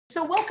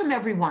So welcome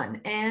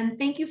everyone, and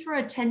thank you for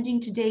attending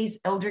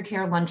today's Elder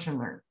Care Lunch and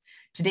Learn.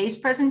 Today's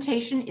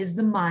presentation is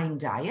the MIND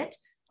Diet,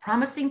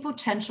 Promising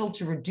Potential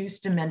to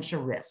Reduce Dementia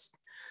Risk.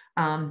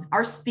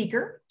 Our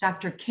speaker,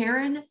 Dr.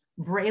 Karen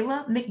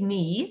Bryla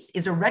McNees,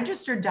 is a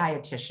registered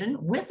dietitian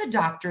with a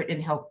doctorate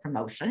in health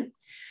promotion.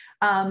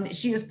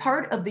 She is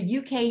part of the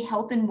UK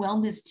Health and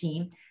Wellness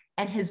team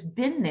and has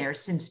been there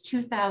since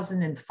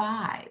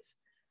 2005.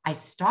 I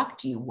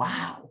stalked you.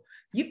 Wow,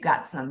 you've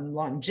got some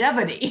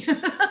longevity.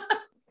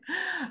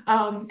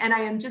 And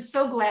I am just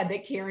so glad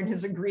that Karen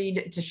has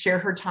agreed to share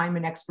her time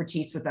and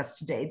expertise with us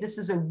today. This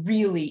is a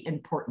really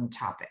important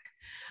topic.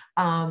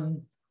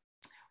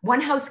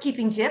 One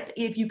housekeeping tip,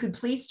 if you could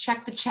please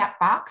check the chat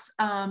box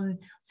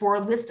for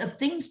a list of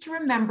things to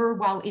remember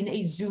while in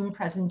a Zoom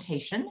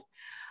presentation.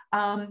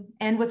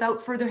 And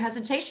without further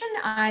hesitation,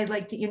 I'd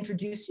like to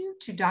introduce you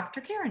to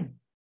Dr. Karen.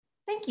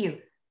 Thank you.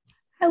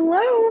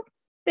 Hello.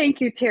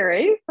 Thank you,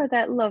 Terry, for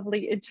that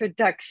lovely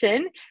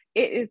introduction.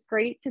 It is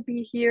great to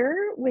be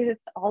here with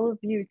all of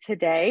you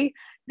today.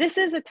 This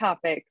is a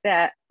topic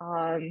that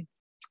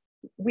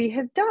we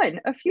have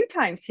done a few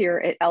times here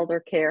at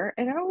Elder Care,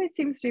 and it always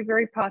seems to be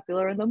very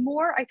popular. And the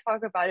more I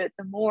talk about it,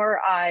 the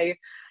more I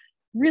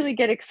really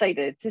get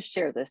excited to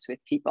share this with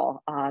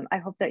people. I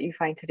hope that you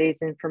find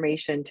today's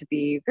information to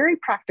be very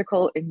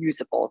practical and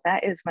usable.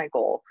 That is my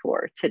goal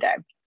for today.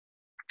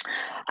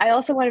 I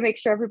also want to make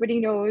sure everybody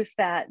knows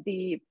that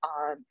the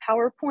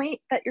PowerPoint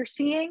that you're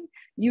seeing,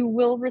 you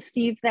will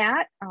receive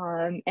that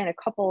and a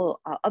couple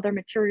other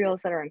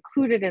materials that are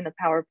included in the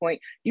PowerPoint.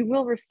 You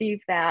will receive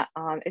that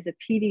as a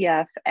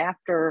PDF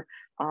after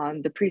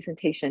the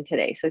presentation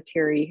today. So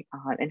Terry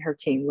and her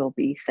team will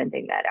be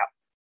sending that out.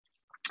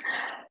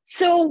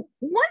 So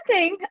one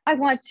thing I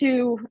want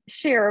to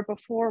share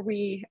before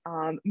we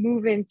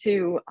move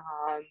into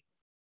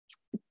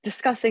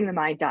discussing the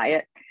MIND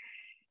diet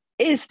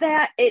is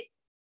that it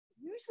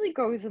usually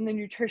goes in the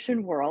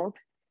nutrition world.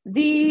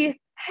 The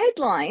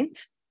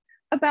headlines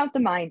about the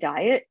MIND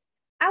diet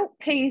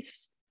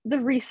outpace the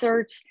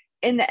research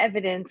and the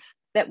evidence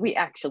that we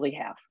actually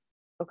have,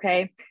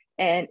 okay?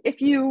 And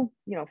if you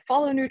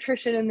follow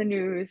nutrition in the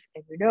news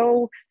and you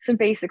know some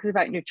basics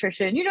about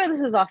nutrition, you know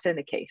this is often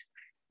the case.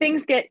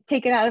 Things get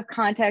taken out of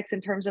context in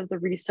terms of the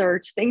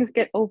research, things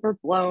get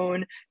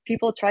overblown,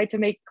 people try to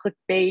make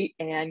clickbait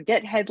and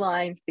get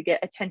headlines to get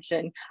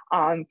attention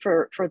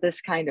for this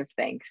kind of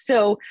thing.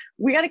 So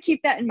we got to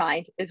keep that in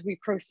mind as we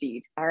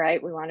proceed, all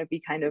right? We want to be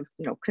kind of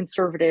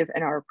conservative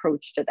in our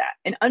approach to that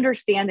and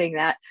understanding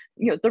that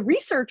the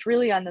research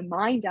really on the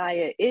MIND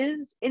diet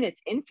is in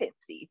its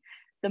infancy.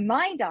 The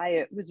MIND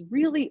diet was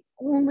really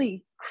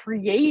only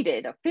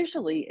created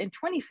officially in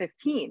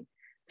 2015.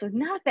 So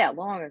not that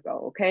long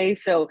ago, okay?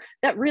 So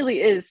that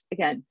really is,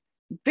 again,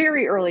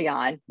 very early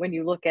on when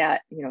you look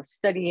at,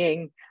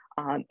 studying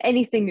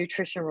anything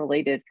nutrition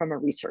related from a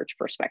research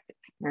perspective,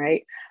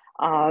 right?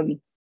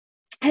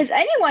 Has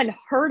anyone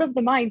heard of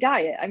the MIND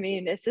diet? I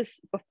mean, is this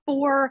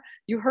before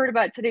you heard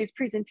about today's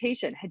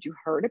presentation? Had you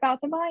heard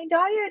about the MIND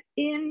diet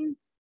in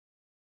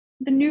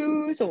the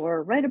news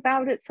or read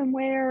about it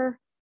somewhere?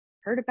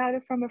 Heard about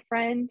it from a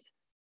friend?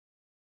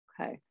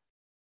 Okay.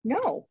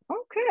 No,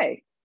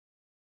 okay.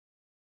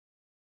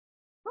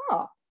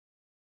 Oh,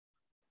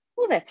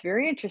 well, that's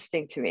very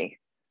interesting to me.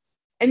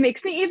 It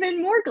makes me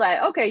even more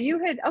glad. Okay,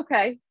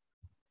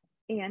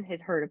 Anne had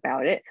heard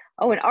about it.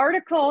 Oh, an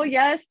article.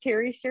 Yes,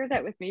 Terry shared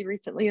that with me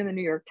recently in the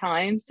New York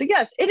Times. So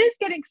yes, it is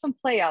getting some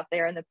play out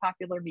there in the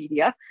popular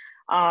media.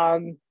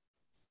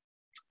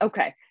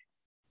 Okay.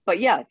 But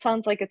yeah, it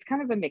sounds like it's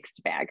kind of a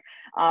mixed bag.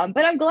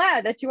 But I'm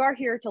glad that you are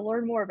here to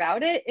learn more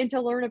about it and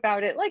to learn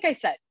about it, like I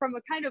said, from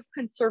a kind of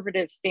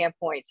conservative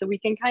standpoint. So we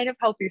can kind of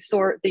help you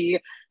sort the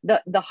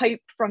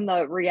hype from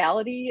the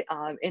reality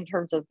in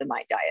terms of the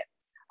MIND diet.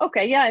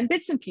 Okay, yeah, in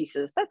bits and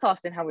pieces. That's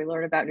often how we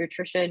learn about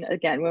nutrition,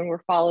 again, when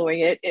we're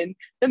following it in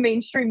the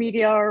mainstream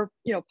media or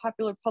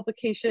popular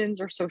publications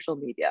or social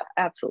media.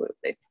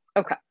 Absolutely.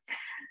 Okay.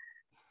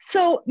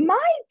 So MIND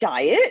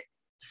diet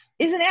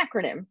is an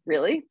acronym,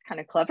 really. It's kind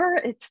of clever.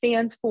 It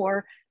stands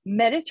for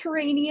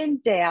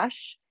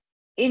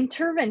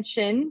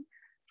Mediterranean-Intervention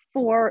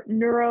for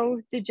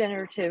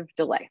Neurodegenerative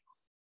Delay.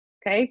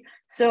 Okay,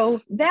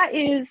 so that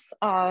is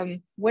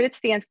what it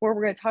stands for.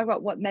 We're going to talk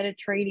about what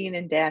Mediterranean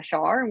and DASH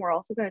are, and we're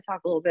also going to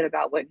talk a little bit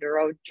about what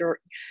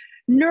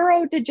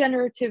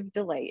neurodegenerative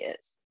delay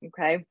is.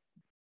 Okay.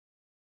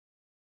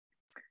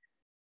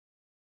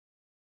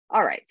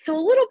 All right, so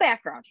a little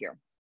background here.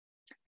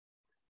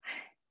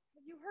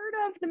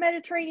 Heard of the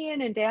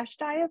Mediterranean and DASH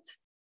diets?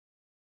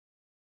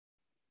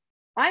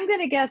 I'm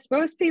going to guess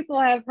most people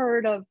have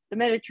heard of the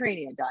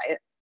Mediterranean diet.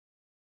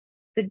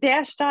 The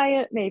DASH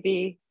diet,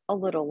 maybe a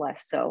little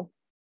less so.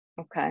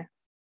 Okay.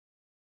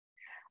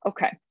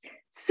 Okay.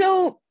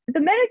 So the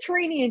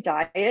Mediterranean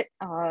diet,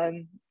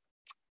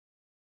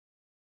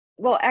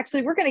 well,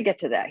 actually, we're going to get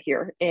to that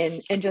here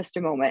in just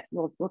a moment.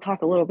 We'll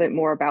talk a little bit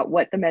more about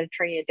what the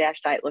Mediterranean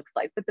DASH diet looks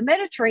like. But the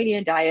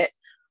Mediterranean diet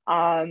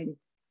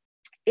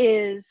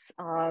is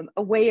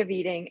a way of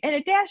eating, and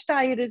a DASH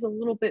diet is a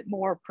little bit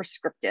more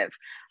prescriptive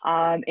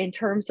in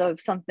terms of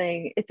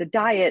something. It's a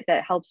diet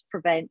that helps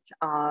prevent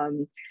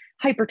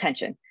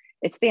hypertension.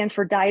 It stands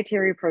for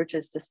Dietary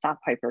Approaches to Stop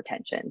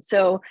Hypertension.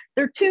 So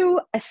they're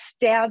two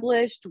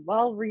established,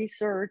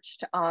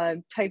 well-researched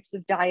types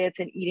of diets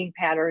and eating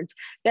patterns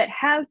that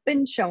have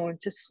been shown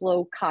to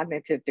slow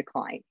cognitive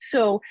decline.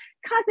 So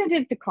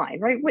cognitive decline,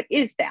 right? What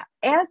is that?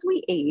 As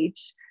we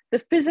age, the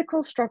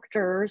physical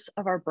structures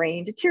of our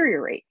brain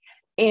deteriorate.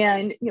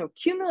 And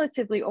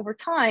cumulatively over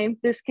time,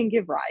 this can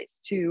give rise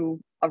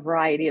to a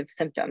variety of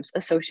symptoms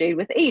associated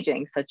with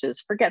aging, such as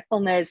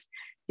forgetfulness,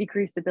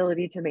 decreased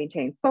ability to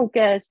maintain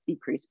focus,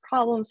 decreased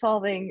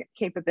problem-solving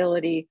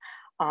capability.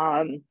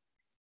 And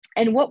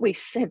what we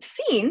have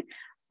seen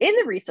in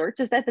the research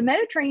is that the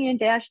Mediterranean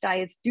DASH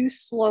diets do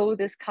slow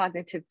this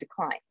cognitive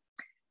decline.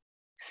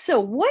 So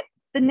what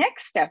the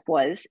next step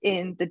was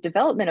in the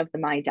development of the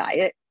Mind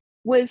Diet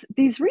was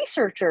these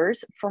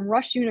researchers from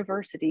Rush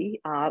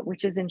University,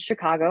 which is in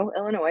Chicago,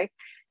 Illinois,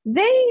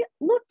 they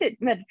looked at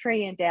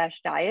Mediterranean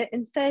DASH diet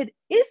and said,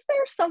 is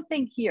there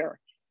something here?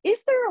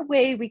 Is there a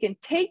way we can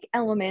take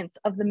elements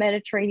of the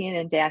Mediterranean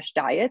and DASH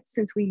diets,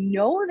 since we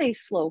know they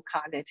slow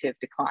cognitive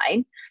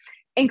decline,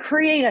 and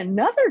create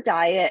another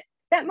diet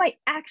that might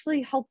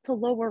actually help to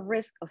lower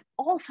risk of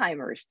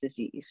Alzheimer's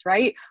disease,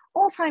 right?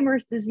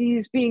 Alzheimer's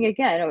disease being,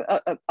 again,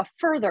 a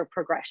further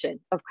progression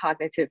of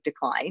cognitive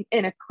decline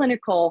in a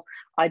clinical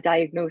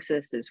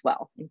diagnosis as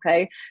well,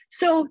 okay?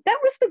 So that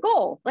was the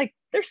goal. Like,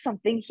 there's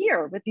something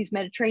here with these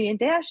Mediterranean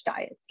DASH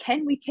diets.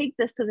 Can we take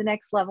this to the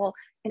next level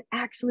and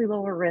actually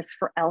lower risk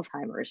for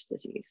Alzheimer's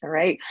disease, all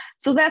right?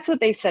 So that's what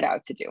they set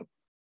out to do,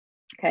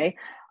 okay?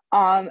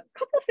 A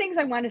couple of things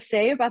I want to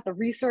say about the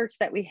research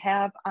that we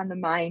have on the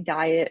Mind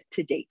Diet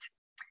to date.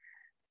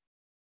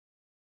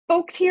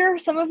 Folks here,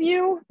 some of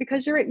you,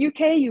 because you're at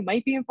UK, you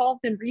might be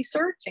involved in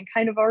research and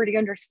kind of already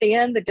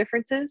understand the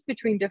differences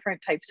between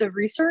different types of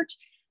research.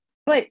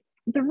 But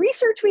the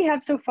research we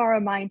have so far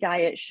on Mind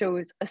Diet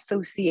shows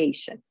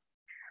association,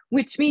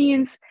 which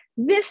means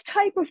this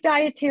type of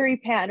dietary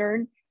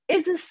pattern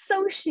is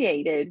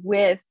associated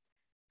with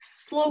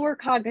slower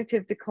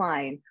cognitive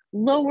decline,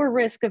 lower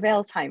risk of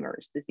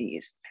Alzheimer's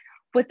disease.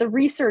 What the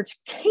research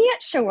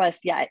can't show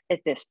us yet at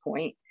this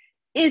point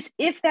is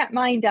if that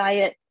Mind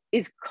Diet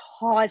is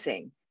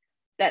causing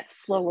that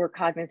slower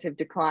cognitive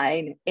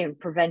decline in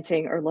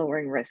preventing or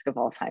lowering risk of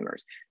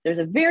Alzheimer's. There's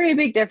a very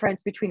big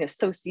difference between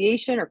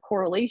association or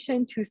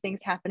correlation, two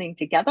things happening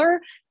together,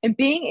 and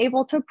being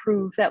able to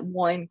prove that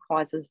one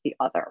causes the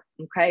other,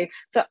 okay?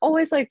 So I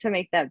always like to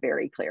make that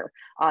very clear.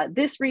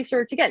 This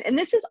research, again, and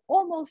this is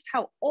almost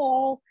how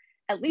all,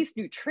 at least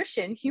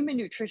nutrition, human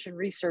nutrition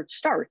research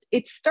starts.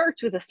 It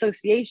starts with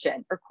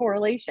association or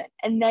correlation,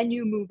 and then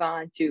you move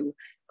on to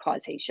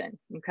causation,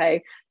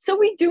 okay? So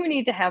we do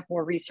need to have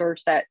more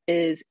research that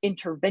is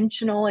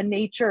interventional in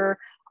nature.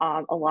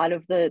 A lot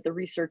of the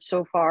research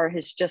so far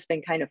has just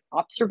been kind of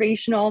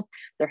observational.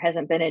 There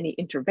hasn't been any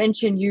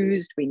intervention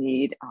used. We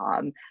need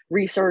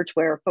research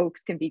where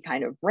folks can be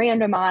kind of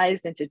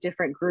randomized into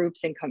different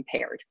groups and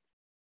compared.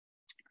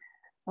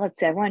 Let's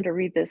see, I wanted to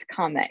read this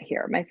comment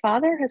here. My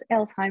father has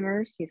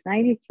Alzheimer's, he's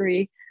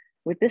 93.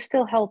 Would this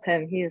still help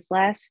him? He is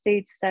last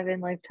stage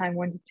 7, lifetime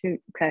 1 to 2,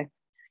 okay.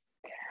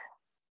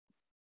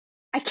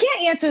 I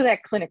can't answer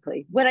that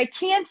clinically. What I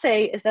can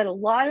say is that a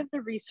lot of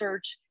the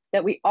research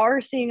that we are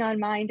seeing on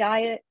Mind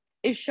Diet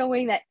is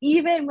showing that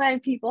even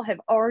when people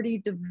have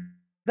already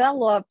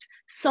developed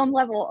some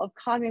level of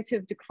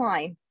cognitive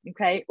decline,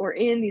 okay, or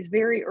in these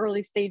very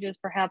early stages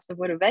perhaps of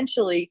what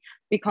eventually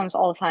becomes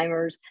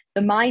Alzheimer's,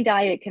 the Mind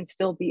Diet can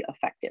still be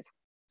effective.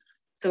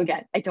 So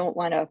again, I don't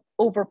want to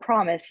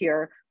overpromise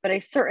here, but I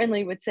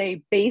certainly would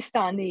say based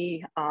on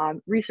the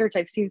research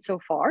I've seen so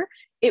far,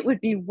 it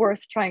would be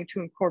worth trying to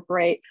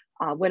incorporate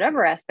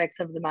whatever aspects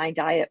of the Mind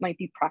Diet might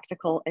be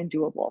practical and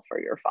doable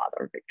for your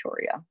father,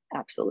 Victoria.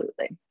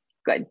 Absolutely.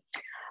 Good.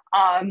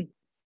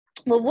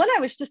 Well, what I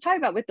was just talking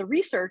about with the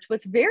research,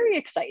 what's very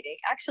exciting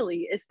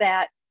actually is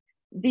that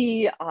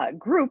the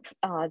group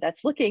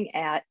that's looking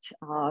at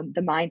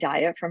the Mind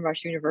Diet from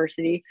Rush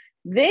University,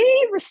 they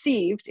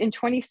received in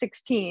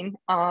 2016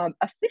 a $15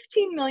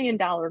 million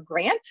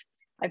grant,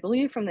 I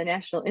believe from the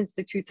National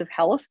Institutes of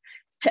Health,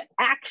 to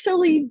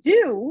actually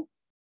do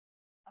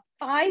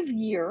a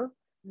 5-year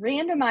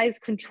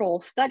randomized control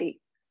study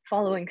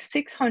following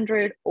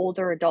 600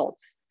 older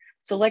adults.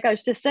 So like I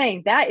was just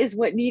saying, that is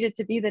what needed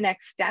to be the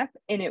next step,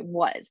 and it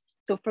was.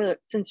 So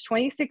since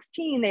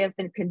 2016, they have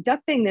been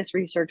conducting this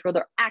research where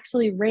they're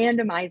actually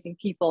randomizing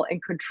people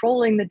and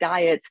controlling the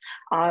diets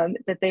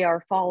that they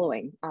are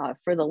following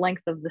for the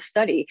length of the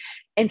study.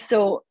 And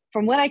so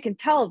from what I can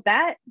tell,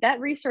 that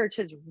research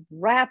has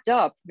wrapped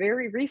up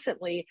very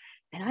recently.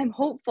 And I'm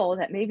hopeful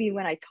that maybe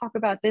when I talk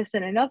about this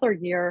in another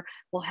year,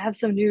 we'll have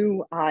some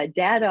new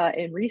data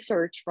and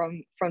research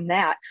from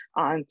that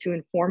to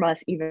inform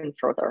us even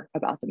further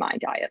about the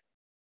Mind Diet.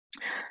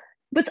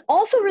 What's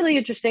also really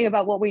interesting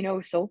about what we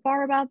know so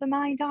far about the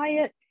Mind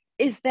Diet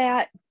is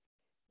that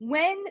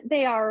when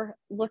they are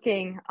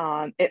looking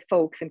at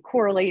folks and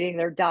correlating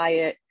their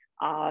diet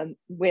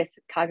with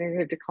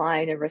cognitive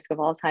decline and risk of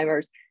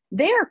Alzheimer's,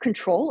 they are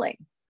controlling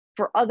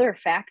for other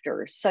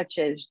factors such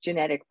as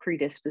genetic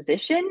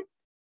predisposition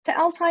to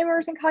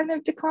Alzheimer's and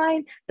cognitive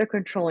decline. They're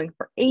controlling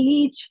for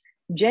age,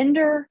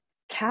 gender,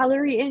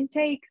 calorie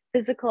intake,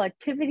 physical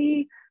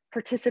activity,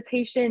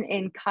 participation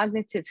in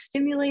cognitive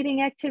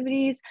stimulating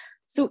activities.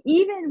 So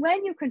even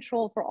when you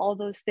control for all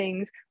those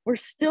things, we're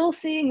still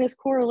seeing this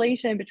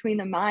correlation between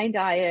the MIND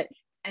diet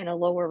and a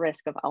lower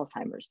risk of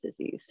Alzheimer's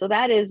disease. So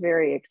that is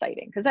very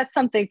exciting, because that's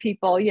something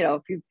people,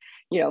 if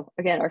you,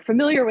 again, are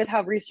familiar with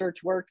how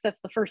research works,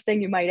 that's the first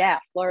thing you might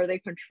ask. Well, are they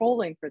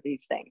controlling for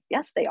these things?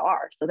 Yes, they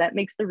are. So that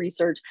makes the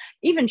research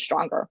even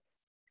stronger.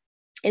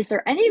 Is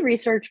there any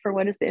research for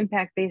what is the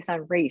impact based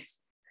on race?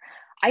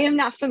 I am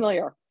not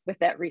familiar with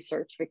that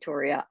research,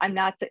 Victoria. I'm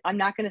not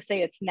going to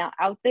say it's not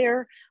out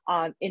there.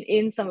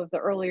 In some of the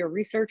earlier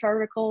research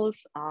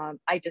articles,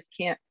 I just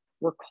can't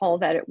recall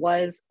that it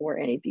was, or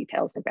any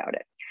details about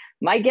it.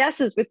 My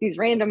guess is with these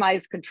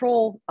randomized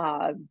control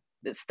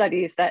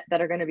studies that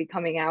are going to be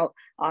coming out,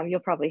 you'll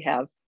probably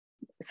have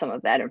some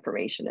of that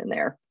information in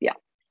there. Yeah,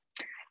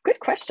 good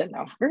question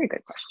though, very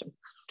good question.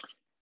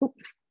 Ooh.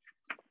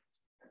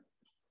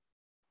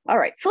 All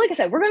right, so like I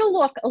said, we're going to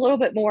look a little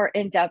bit more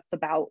in depth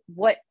about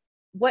what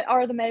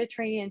are the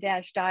Mediterranean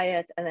DASH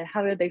diets, and then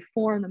how do they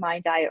form the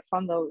MIND diet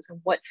from those, and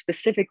what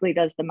specifically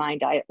does the MIND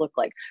diet look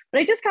like. But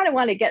I just kind of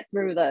want to get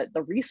through the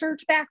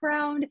research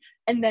background,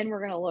 and then we're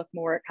going to look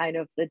more at kind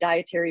of the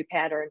dietary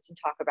patterns and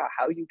talk about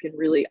how you can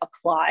really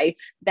apply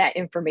that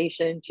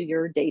information to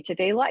your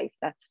day-to-day life.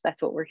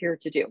 That's what we're here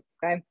to do,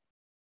 okay?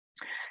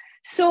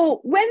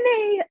 So when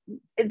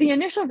the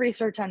initial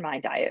research on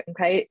MIND diet,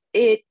 okay,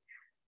 it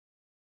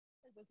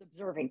was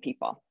observing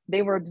people.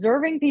 They were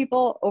observing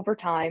people over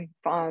time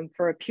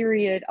for a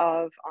period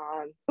of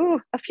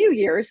a few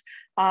years.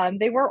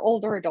 They were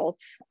older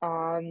adults,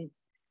 and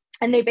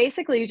they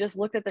basically just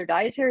looked at their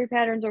dietary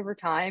patterns over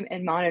time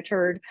and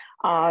monitored,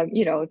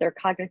 their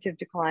cognitive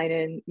decline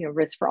and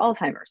risk for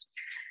Alzheimer's.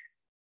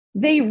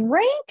 They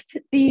ranked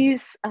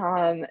these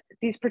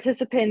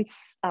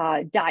participants'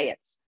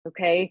 diets,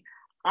 okay,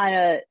 on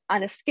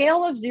a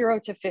scale of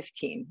 0 to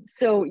 15.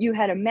 So you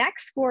had a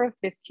max score of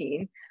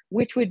 15,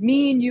 which would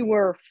mean you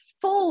were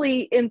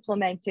fully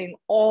implementing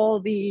all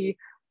the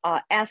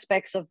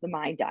aspects of the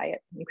MIND diet,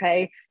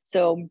 okay?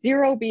 So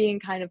 0 being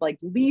kind of like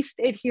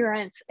least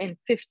adherence and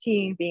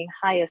 15 being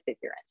highest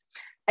adherence.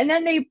 And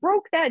then they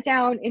broke that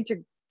down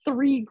into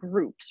 3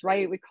 groups,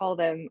 right? We call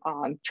them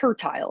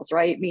tertiles,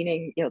 right?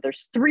 Meaning,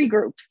 there's 3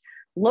 groups: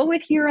 low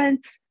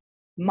adherence,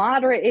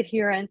 moderate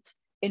adherence,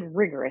 and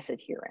rigorous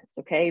adherence,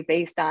 okay?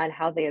 Based on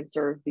how they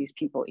observe these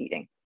people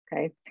eating,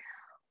 okay?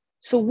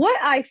 So what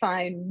I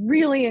find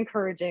really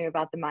encouraging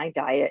about the MIND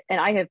diet,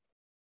 and I have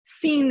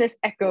seen this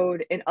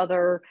echoed in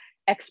other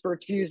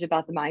experts' views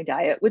about the MIND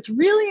diet, what's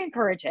really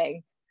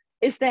encouraging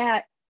is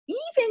that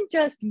even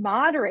just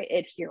moderate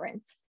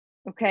adherence,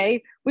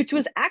 okay, which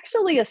was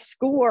actually a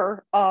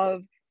score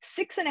of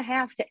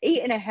 6.5 to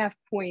 8.5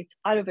 points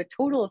out of a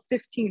total of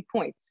 15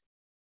 points.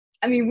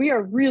 I mean, we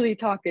are really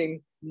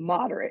talking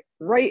moderate,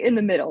 right in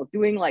the middle,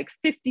 doing like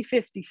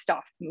 50-50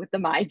 stuff with the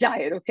MIND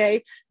diet,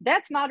 okay?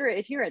 That's moderate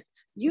adherence.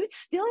 You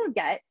still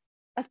get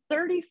a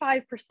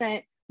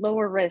 35%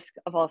 lower risk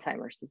of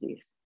Alzheimer's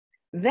disease.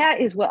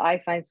 That is what I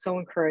find so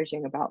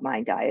encouraging about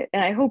MIND diet.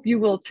 And I hope you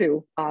will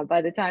too,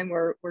 by the time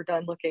we're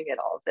done looking at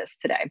all of this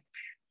today.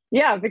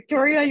 Yeah,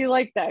 Victoria, you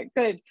like that,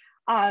 good.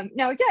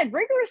 Now again,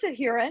 rigorous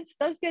adherence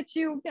does get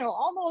you,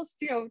 almost,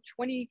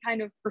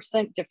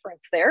 20%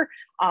 difference there.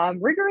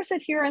 Rigorous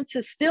adherence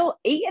is still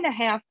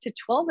 8.5 to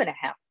 12.5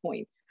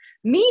 points,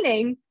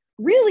 meaning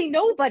really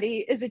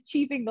nobody is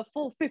achieving the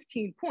full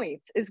 15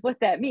 points is what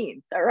that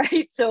means, all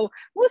right? So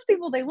most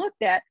people they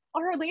looked at,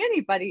 hardly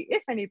anybody,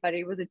 if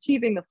anybody, was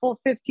achieving the full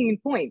 15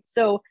 points.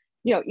 So,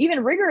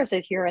 even rigorous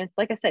adherence,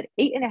 like I said,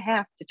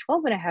 8.5 to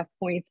 12.5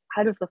 points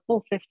out of the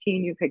full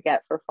 15 you could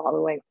get for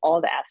following all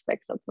the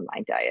aspects of the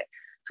MIND diet.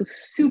 So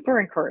super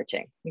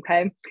encouraging,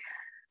 okay?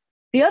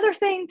 The other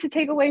thing to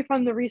take away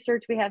from the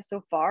research we have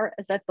so far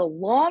is that the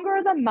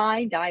longer the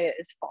MIND diet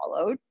is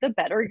followed, the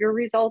better your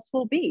results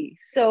will be.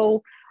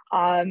 So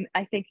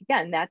I think,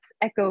 again, that's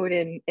echoed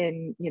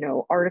in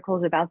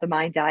articles about the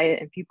MIND diet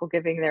and people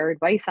giving their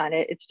advice on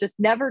it. It's just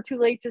never too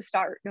late to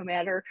start. No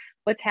matter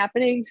what's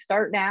happening,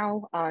 start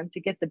now to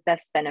get the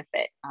best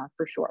benefit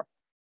for sure.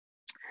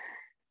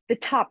 The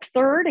top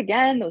third,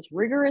 again, those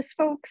rigorous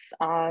folks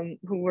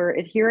who were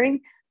adhering,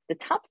 the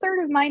top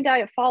third of MIND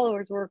diet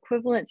followers were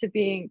equivalent to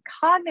being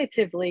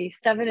cognitively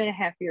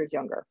 7.5 years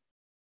younger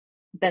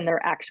than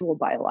their actual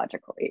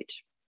biological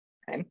age,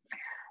 okay?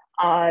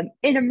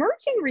 In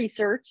emerging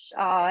research,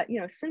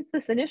 since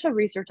this initial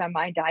research on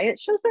MIND diet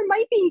shows there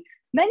might be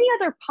many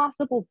other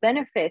possible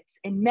benefits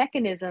and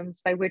mechanisms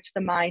by which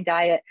the MIND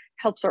diet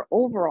helps our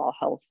overall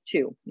health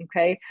too,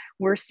 okay?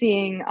 We're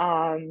seeing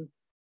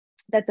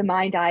that the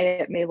MIND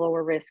diet may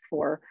lower risk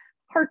for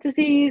heart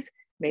disease,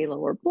 may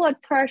lower blood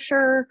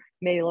pressure,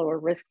 may lower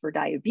risk for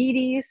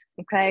diabetes,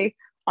 okay?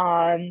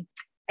 And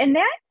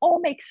that all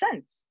makes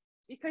sense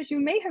because you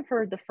may have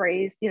heard the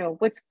phrase,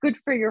 what's good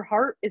for your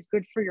heart is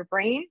good for your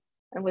brain.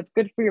 And what's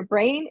good for your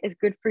brain is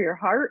good for your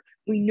heart.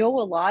 We know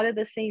a lot of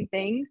the same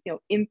things,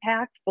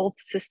 impact both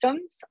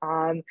systems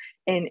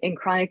and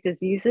chronic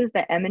diseases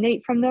that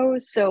emanate from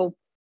those. So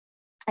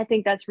I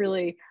think that's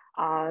really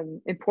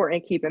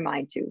important to keep in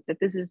mind too,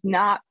 that this is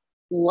not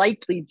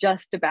likely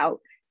just about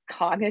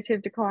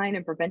cognitive decline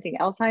and preventing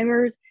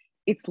Alzheimer's.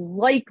 It's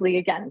likely,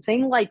 again, I'm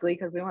saying likely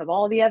because we don't have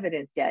all the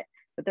evidence yet,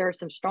 but there are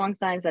some strong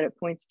signs that it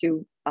points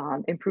to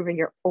improving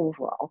your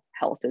overall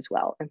health as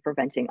well and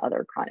preventing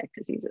other chronic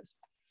diseases.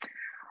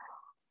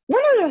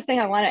 One other thing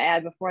I want to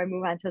add before I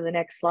move on to the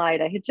next slide,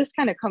 I had just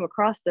kind of come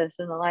across this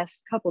in the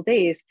last couple of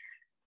days.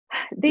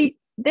 They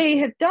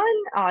have done,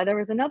 there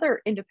was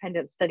another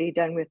independent study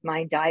done with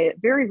Mind Diet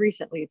very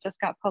recently. It just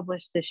got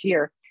published this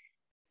year.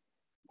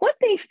 What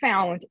they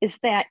found is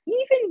that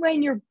even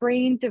when your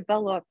brain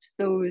develops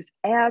those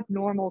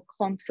abnormal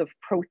clumps of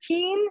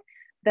protein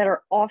that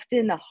are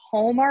often the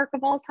hallmark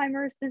of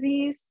Alzheimer's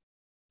disease,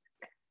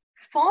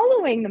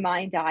 following the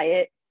Mind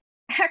Diet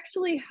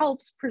actually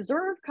helps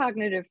preserve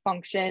cognitive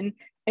function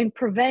and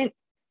prevent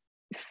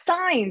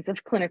signs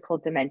of clinical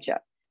dementia.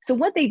 So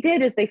what they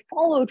did is they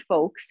followed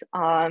folks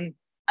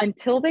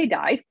until they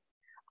died,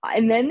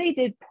 and then they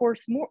did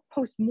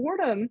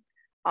post-mortem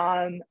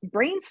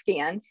brain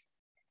scans,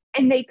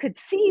 and they could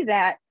see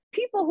that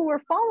people who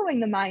were following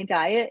the Mind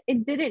Diet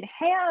and didn't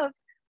have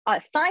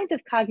signs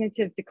of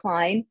cognitive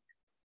decline,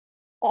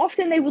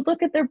 often they would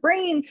look at their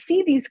brain,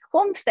 see these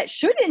clumps that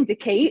should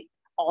indicate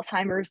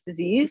Alzheimer's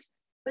disease,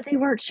 but they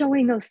weren't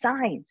showing those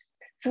signs.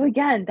 So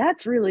again,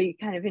 that's really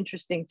kind of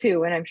interesting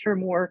too. And I'm sure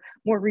more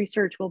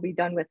research will be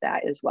done with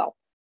that as well.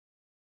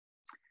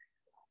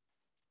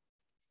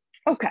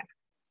 Okay.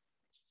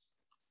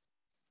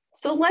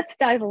 So let's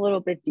dive a little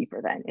bit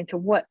deeper then into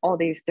what all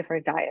these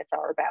different diets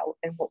are about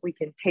and what we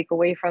can take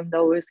away from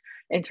those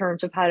in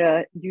terms of how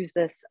to use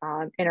this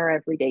in our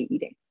everyday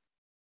eating.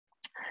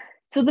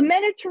 So the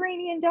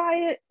Mediterranean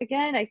diet,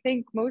 again, I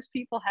think most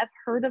people have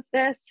heard of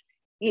this.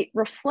 It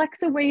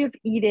reflects a way of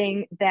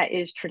eating that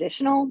is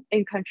traditional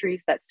in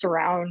countries that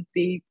surround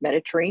the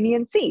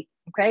Mediterranean Sea.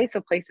 Okay,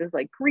 so places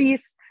like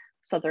Greece,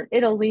 southern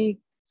Italy,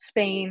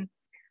 Spain.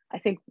 I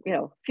think,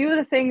 a few of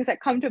the things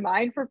that come to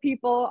mind for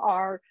people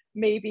are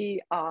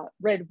maybe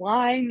red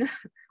wine,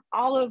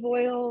 olive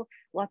oil,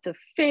 lots of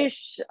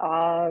fish,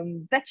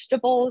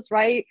 vegetables,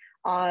 right?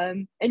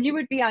 And you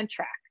would be on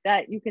track.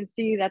 That you can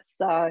see that's,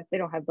 they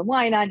don't have the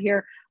wine on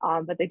here,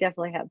 but they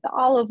definitely have the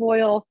olive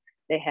oil.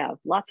 They have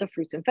lots of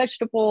fruits and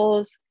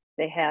vegetables.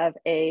 They have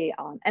a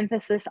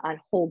emphasis on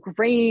whole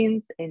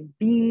grains and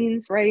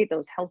beans, right?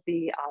 Those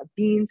healthy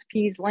beans,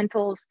 peas,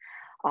 lentils.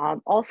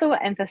 Also an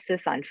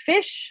emphasis on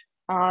fish,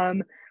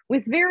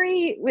 with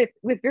very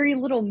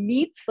little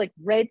meats, like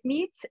red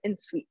meats and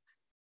sweets.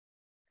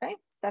 Okay,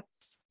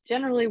 that's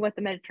generally what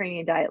the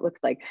Mediterranean diet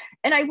looks like.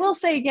 And I will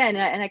say again,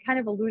 and I kind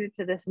of alluded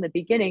to this in the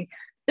beginning,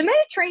 the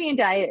Mediterranean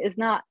diet is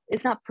not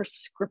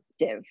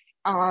prescriptive.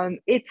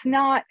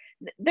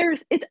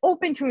 It's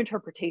open to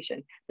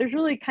interpretation. There's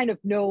really kind of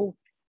no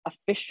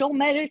official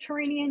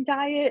Mediterranean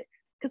diet,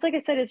 because like I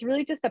said, it's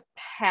really just a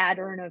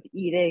pattern of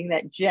eating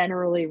that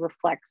generally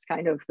reflects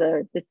kind of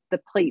the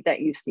plate that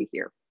you see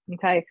here.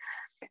 Okay.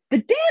 The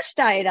DASH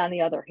diet, on the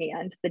other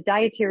hand, the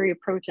dietary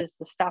approaches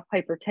to stop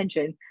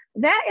hypertension,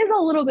 that is a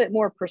little bit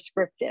more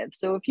prescriptive.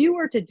 So if you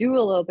were to do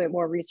a little bit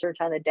more research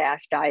on the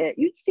DASH diet,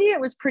 you'd see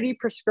it was pretty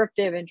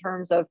prescriptive in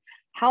terms of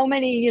how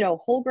many,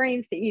 whole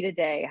grains to eat a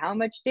day, how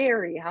much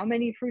dairy, how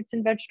many fruits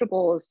and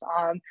vegetables,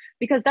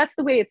 because that's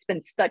the way it's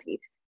been studied,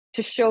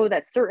 to show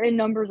that certain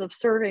numbers of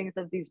servings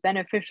of these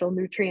beneficial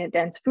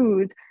nutrient-dense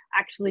foods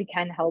actually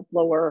can help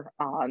lower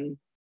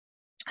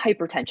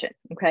hypertension,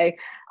 okay?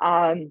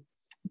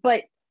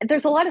 But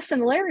there's a lot of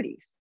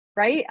similarities,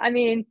 right? I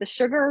mean, the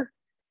sugar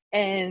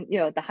and,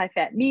 the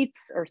high-fat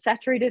meats or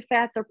saturated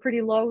fats are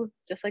pretty low,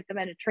 just like the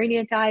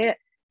Mediterranean diet.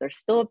 There's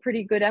still a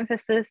pretty good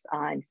emphasis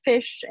on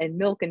fish and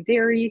milk and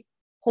dairy,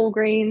 whole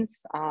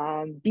grains,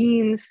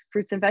 beans,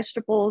 fruits and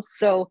vegetables.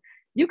 So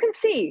you can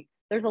see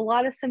there's a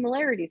lot of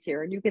similarities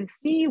here, and you can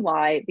see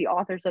why the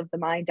authors of the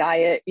Mind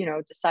Diet,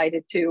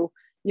 decided to,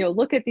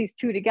 look at these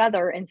two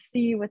together and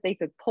see what they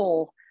could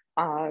pull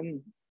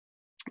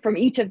from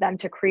each of them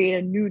to create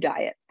a new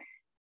diet.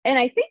 And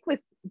I think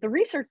with the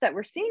research that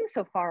we're seeing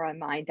so far on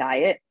Mind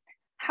Diet,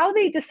 how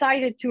they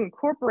decided to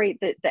incorporate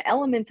the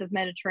elements of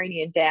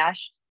Mediterranean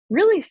DASH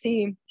really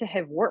seem to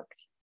have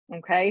worked,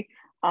 okay?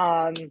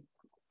 I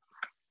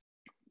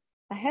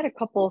had a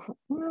couple,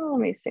 well,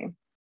 let me see.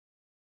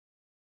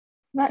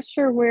 Not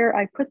sure where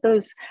I put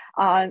those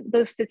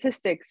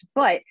statistics,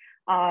 but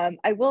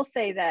I will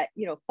say that,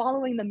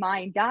 following the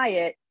Mind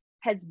Diet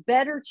has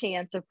better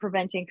chance of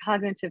preventing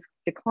cognitive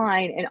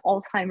decline and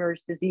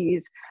Alzheimer's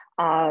disease,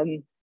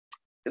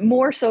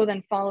 more so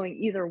than following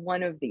either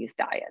one of these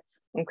diets,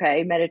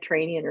 okay,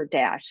 Mediterranean or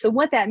DASH. So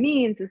what that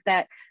means is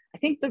that I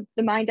think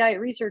the Mind Diet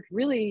research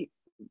really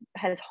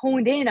has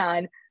honed in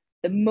on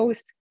the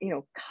most,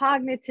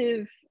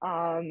 cognitive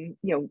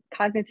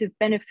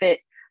benefit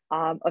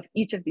of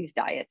each of these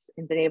diets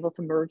and been able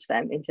to merge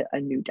them into a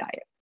new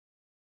diet.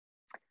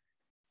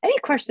 Any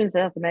questions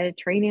about the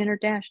Mediterranean or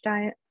DASH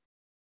diet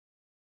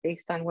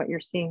based on what you're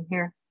seeing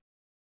here?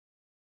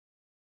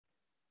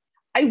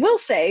 I will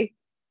say,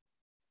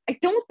 I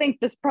don't think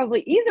this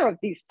probably either of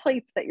these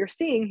plates that you're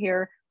seeing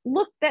here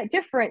look that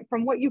different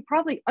from what you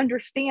probably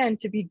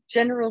understand to be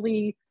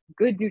generally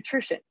good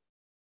nutrition.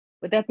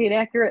 Would that be an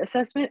accurate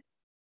assessment?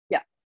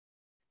 Yeah,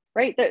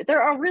 right?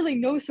 There are really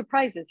no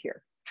surprises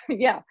here.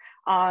 Yeah,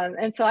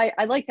 and so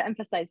I like to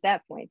emphasize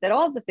that point, that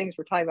all the things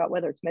we're talking about,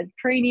 whether it's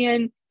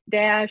Mediterranean,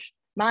 DASH,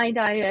 my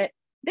diet,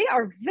 they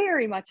are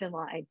very much in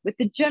line with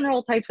the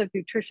general types of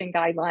nutrition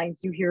guidelines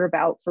you hear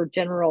about for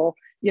general,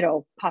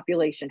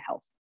 population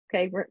health.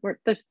 Okay,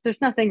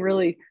 there's nothing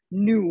really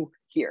new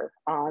here.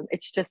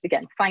 It's just,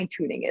 again, fine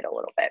tuning it a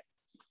little bit.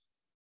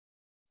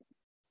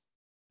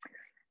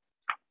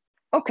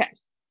 Okay,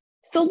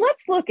 so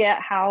let's look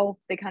at how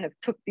they kind of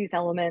took these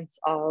elements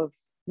of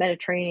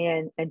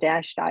Mediterranean and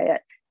DASH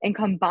diet and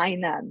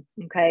combine them,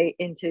 okay,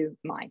 into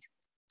mind.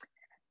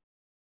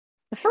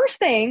 The first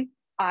thing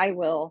I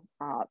will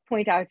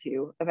point out to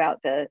you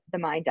about the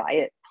Mind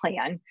Diet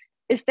plan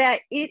is that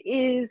it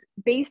is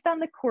based on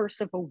the course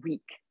of a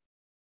week.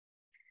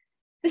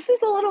 This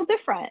is a little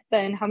different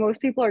than how most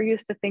people are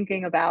used to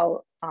thinking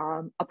about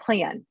a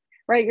plan,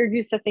 right? You're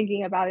used to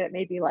thinking about it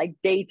maybe like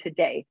day to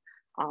day.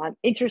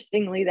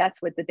 Interestingly,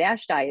 that's what the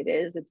DASH diet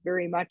is. It's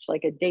very much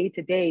like a day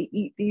to day,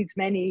 eat these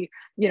many,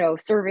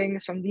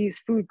 servings from these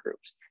food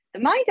groups. The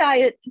My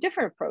Diet's a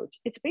different approach.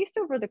 It's based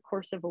over the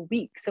course of a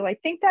week. So I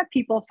think that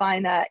people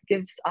find that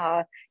gives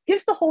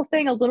the whole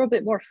thing a little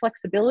bit more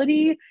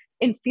flexibility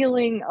and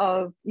feeling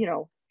of,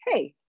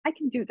 hey, I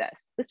can do this.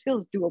 This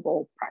feels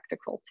doable,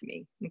 practical to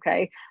me,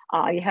 okay?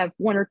 You have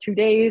 1 or 2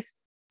 days,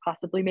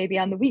 possibly maybe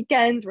on the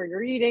weekends where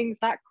your eating's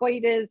not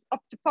quite as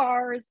up to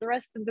par as the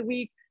rest of the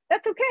week.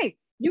 That's okay.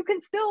 You can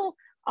still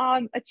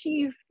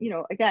achieve,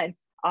 again,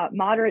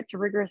 moderate to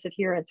rigorous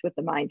adherence with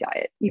the Mind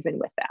Diet, even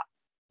with that.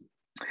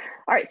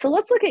 All right, so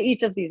let's look at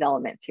each of these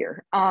elements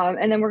here.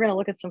 And then we're gonna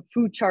look at some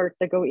food charts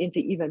that go into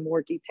even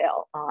more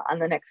detail on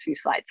the next few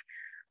slides.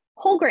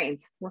 Whole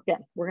grains,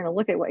 again, we're gonna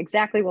look at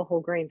exactly what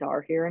whole grains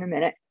are here in a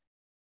minute.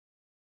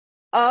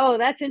 Oh,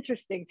 that's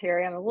interesting,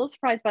 Terry. I'm a little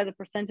surprised by the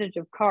percentage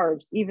of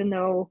carbs, even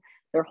though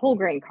they're whole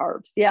grain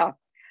carbs. Yeah.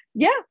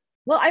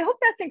 Well, I hope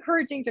that's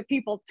encouraging to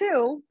people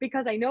too,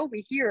 because I know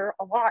we hear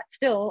a lot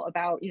still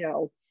about,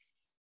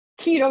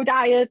 keto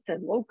diets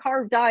and low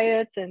carb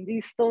diets, and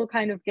these still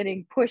kind of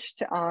getting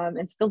pushed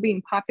and still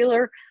being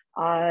popular.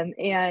 And,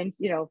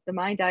 the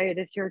Mind Diet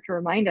is here to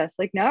remind us,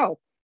 like, no,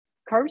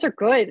 carbs are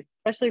good,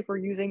 especially if we're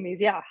using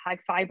these, high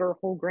fiber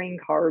whole grain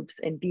carbs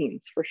and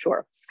beans for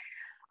sure.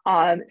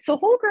 So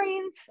whole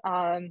grains,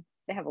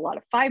 they have a lot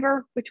of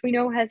fiber, which we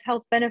know has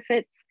health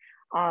benefits,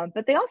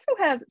 but they also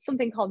have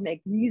something called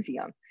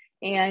magnesium.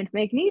 And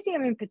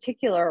magnesium in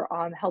particular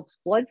helps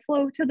blood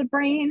flow to the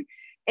brain,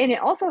 and it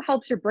also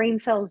helps your brain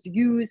cells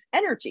use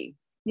energy,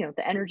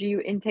 the energy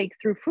you intake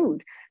through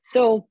food.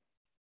 So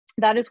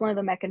that is one of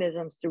the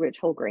mechanisms through which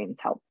whole grains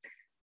help.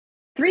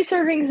 3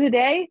 servings a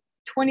day,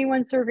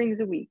 21 servings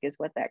a week is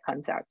what that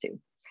comes out to.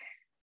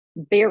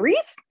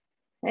 Berries,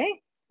 okay?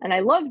 And I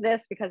love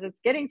this because it's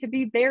getting to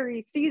be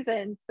berry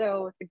season,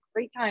 so it's a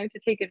great time to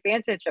take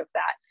advantage of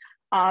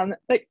that.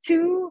 But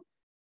 2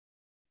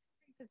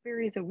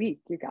 berries a week,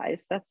 you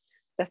guys,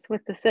 that's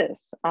what this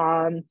is.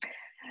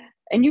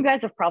 And you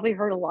guys have probably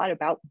heard a lot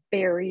about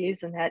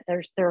berries and that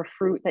they're a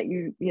fruit that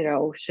you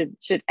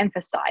should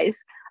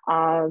emphasize.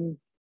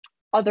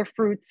 Other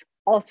fruits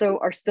also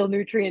are still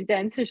nutrient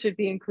dense and should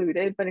be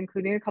included, but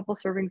including a couple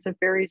servings of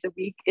berries a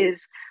week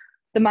is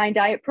the Mind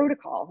Diet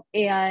protocol.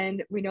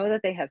 And we know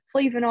that they have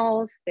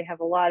flavonols, they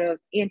have a lot of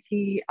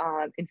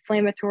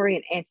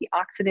anti-inflammatory and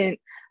antioxidant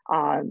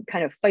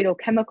kind of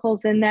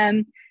phytochemicals in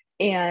them.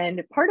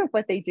 And part of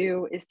what they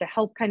do is to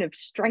help kind of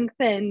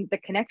strengthen the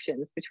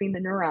connections between the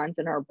neurons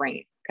in our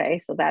brain. Okay,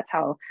 so that's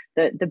how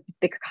the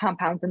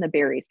compounds in the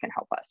berries can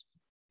help us.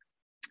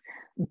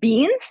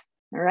 Beans,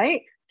 all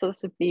right. So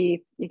this would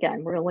be,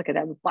 again, we're gonna look at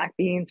that with black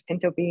beans,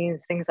 pinto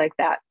beans, things like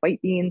that,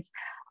 white beans.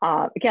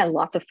 Again,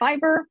 lots of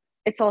fiber.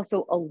 It's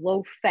also a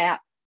low-fat,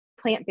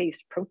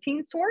 plant-based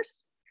protein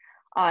source.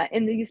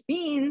 And these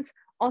beans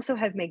also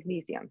have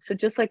magnesium. So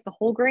just like the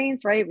whole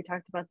grains, right? We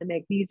talked about the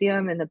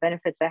magnesium and the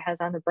benefits that has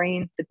on the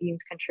brain. The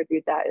beans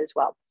contribute that as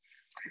well.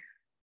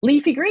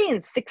 Leafy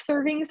greens, 6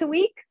 servings a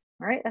week.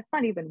 All right, that's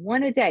not even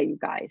 1 a day, you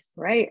guys,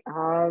 right?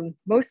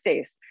 Most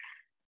days.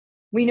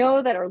 We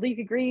know that our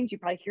leafy greens, you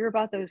probably hear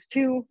about those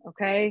too,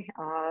 okay?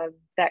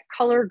 That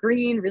color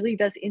green really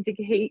does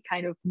indicate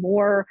kind of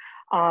more,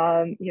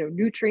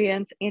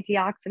 nutrients,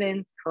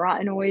 antioxidants,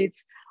 carotenoids,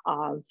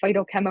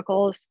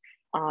 phytochemicals.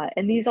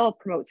 And these all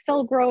promote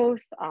cell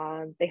growth.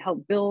 They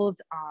help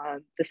build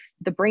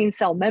the brain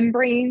cell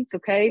membranes,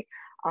 okay?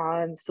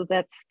 So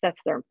that's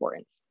their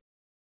importance.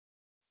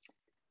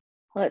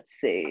 Let's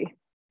see.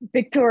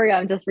 Victoria,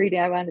 I'm just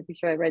reading. I wanted to be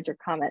sure I read your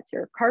comments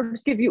here.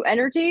 Carbs give you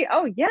energy?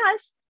 Oh,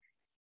 yes.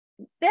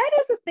 that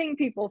is a thing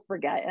people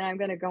forget. And I'm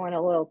going to go on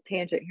a little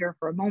tangent here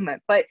for a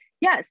moment. But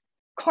yes,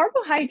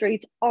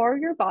 carbohydrates are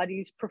your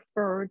body's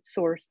preferred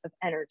source of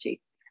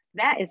energy.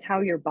 That is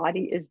how your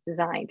body is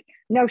designed.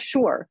 Now,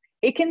 sure,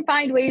 it can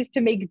find ways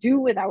to make do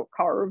without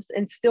carbs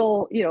and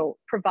still,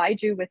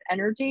 provide you with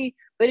energy,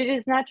 but it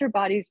is not your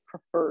body's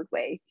preferred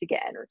way to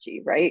get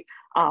energy, right?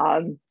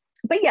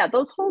 But yeah,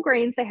 those whole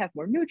grains, they have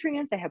more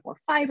nutrients, they have more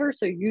fiber.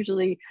 So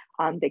usually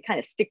they kind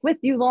of stick with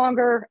you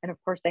longer. And of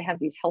course, they have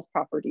these health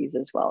properties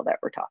as well that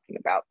we're talking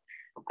about.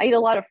 I eat a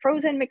lot of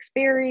frozen mixed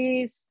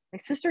berries. My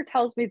sister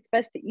tells me it's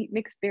best to eat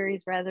mixed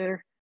berries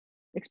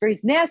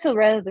natural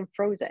rather than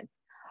frozen.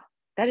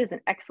 That is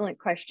an excellent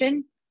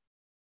question.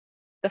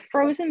 The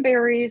frozen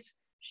berries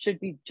should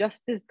be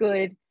just as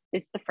good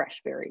as the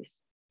fresh berries.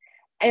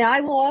 And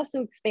I will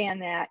also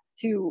expand that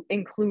to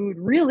include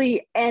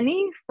really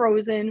any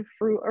frozen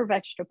fruit or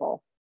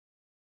vegetable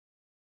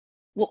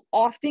will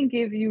often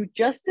give you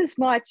just as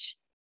much,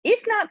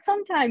 if not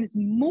sometimes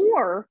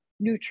more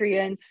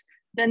nutrients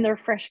than their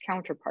fresh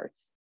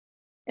counterparts.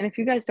 And if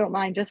you guys don't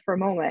mind, just for a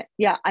moment,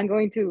 I'm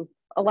going to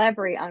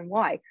elaborate on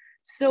why.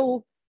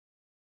 So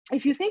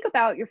if you think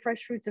about your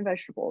fresh fruits and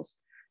vegetables,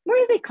 where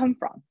do they come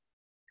from?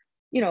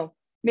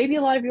 Maybe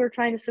a lot of you are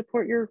trying to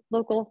support your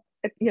local,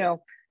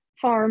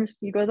 farms.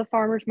 You go to the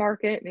farmer's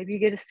market, maybe you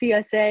get a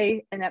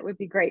CSA, and that would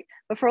be great.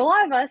 But for a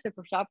lot of us, if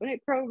we're shopping at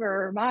Kroger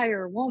or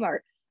Meijer or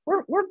Walmart,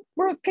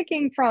 we're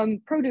picking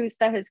from produce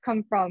that has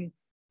come from,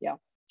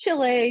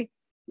 Chile,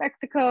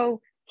 Mexico,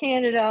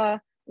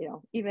 Canada,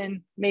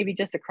 even maybe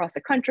just across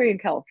the country in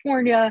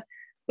California.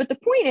 But the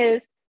point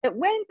is that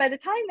by the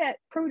time that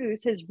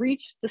produce has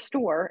reached the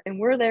store and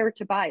we're there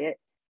to buy it,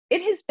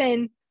 it has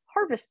been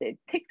harvested,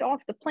 picked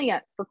off the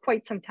plant for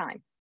quite some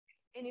time.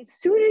 And as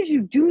soon as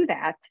you do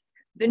that,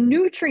 the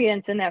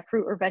nutrients in that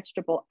fruit or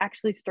vegetable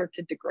actually start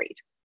to degrade.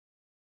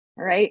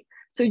 All right.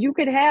 So you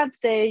could have,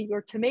 say,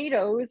 your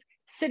tomatoes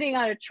sitting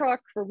on a truck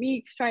for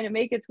weeks trying to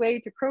make its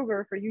way to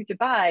Kroger for you to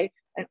buy.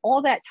 And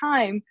all that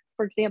time,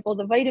 for example,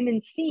 the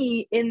vitamin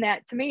C in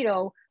that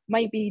tomato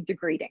might be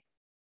degrading.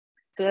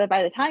 So that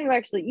by the time you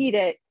actually eat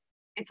it,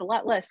 it's a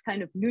lot less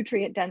kind of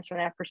nutrient dense from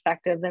that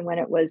perspective than when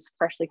it was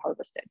freshly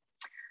harvested.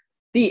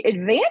 The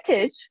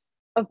advantage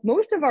of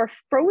most of our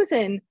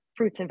frozen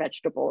fruits and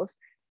vegetables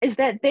is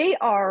that they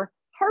are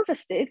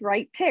harvested,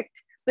 right,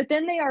 picked, but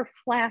then they are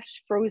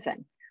flash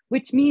frozen,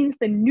 which means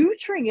the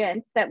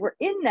nutrients that were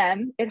in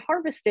them at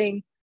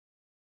harvesting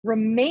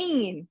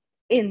remain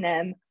in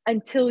them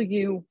until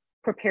you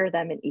prepare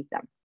them and eat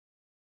them.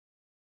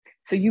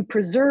 So you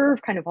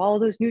preserve kind of all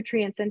those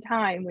nutrients in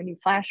time when you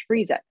flash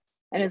freeze it.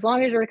 And as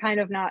long as you're kind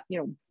of not,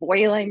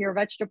 boiling your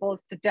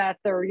vegetables to death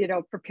or,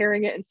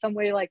 preparing it in some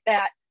way like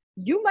that,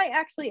 you might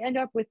actually end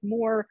up with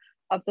more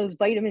of those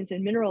vitamins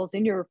and minerals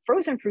in your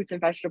frozen fruits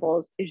and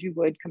vegetables as you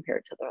would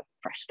compared to the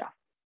fresh stuff.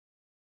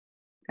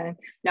 Okay.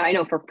 Now I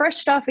know for fresh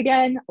stuff,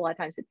 again, a lot of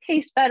times it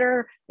tastes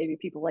better. Maybe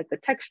people like the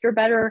texture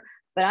better,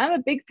 but I'm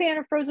a big fan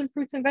of frozen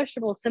fruits and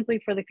vegetables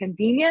simply for the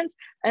convenience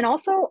and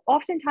also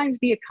oftentimes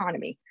the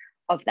economy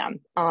of them.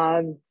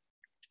 And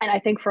I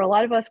think for a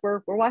lot of us,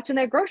 we're watching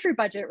that grocery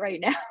budget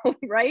right now,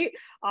 right?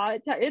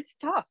 It's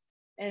tough.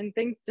 And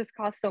things just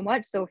cost so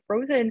much. So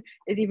frozen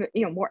is even,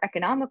 more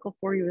economical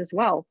for you as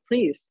well.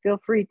 Please feel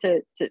free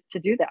to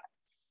do that.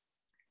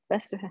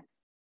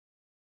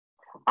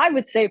 I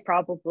would say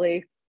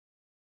probably,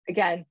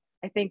 again,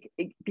 I think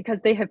because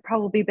they have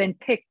probably been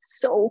picked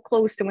so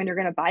close to when you're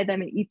going to buy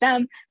them and eat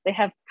them, they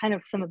have kind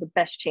of some of the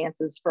best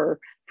chances for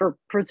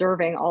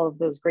preserving all of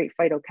those great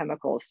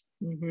phytochemicals.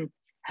 Mm-hmm.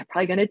 They're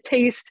probably going to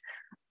taste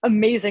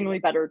amazingly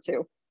better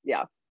too.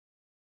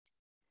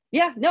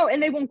 Yeah, no,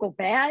 and they won't go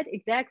bad.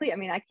 Exactly. I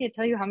mean, I can't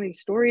tell you how many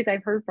stories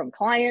I've heard from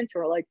clients who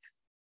are like,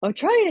 I'm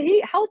trying to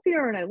eat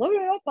healthier and I load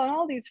it up on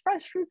all these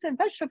fresh fruits and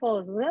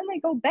vegetables and then they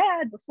go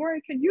bad before I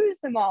can use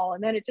them all.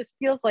 And then it just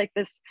feels like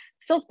this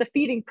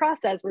self-defeating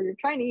process where you're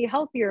trying to eat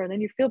healthier and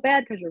then you feel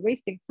bad because you're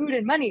wasting food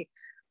and money.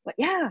 But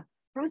yeah,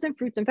 frozen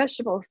fruits and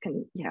vegetables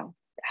can,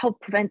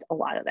 help prevent a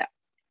lot of that.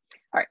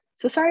 All right.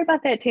 So sorry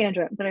about that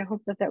tangent, but I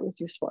hope that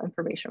was useful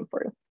information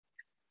for you.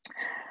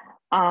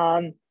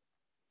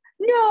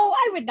 No,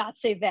 I would not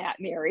say that,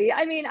 Mary.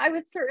 I mean, I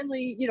would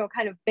certainly,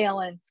 kind of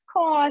balance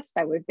cost.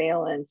 I would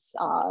balance,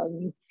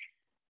 kind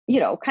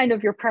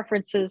of your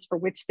preferences for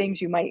which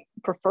things you might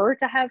prefer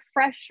to have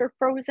fresh or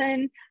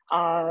frozen.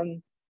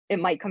 It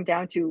might come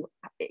down to,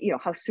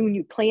 how soon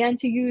you plan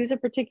to use a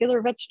particular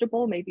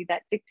vegetable. Maybe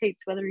that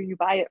dictates whether you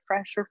buy it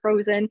fresh or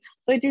frozen.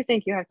 So I do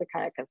think you have to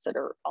kind of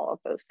consider all of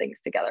those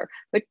things together.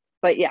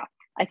 But yeah,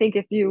 I think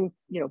if you,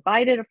 buy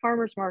it at a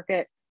farmer's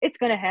market, it's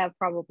going to have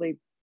probably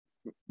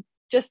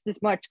just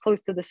as much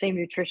close to the same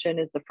nutrition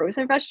as the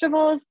frozen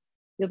vegetables.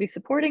 You'll be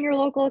supporting your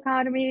local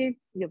economy.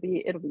 It'll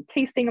be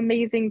tasting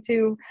amazing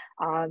too.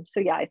 So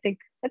yeah, I think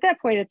at that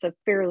point, it's a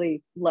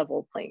fairly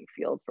level playing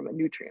field from a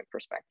nutrient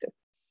perspective.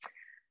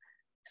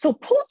 So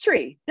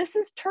poultry, this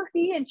is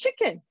turkey and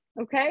chicken,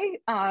 okay?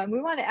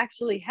 We want to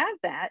actually have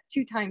that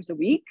 2 times a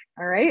week,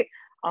 all right?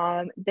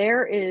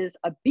 There is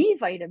a B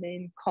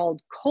vitamin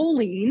called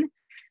choline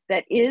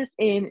that is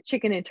in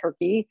chicken and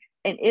turkey,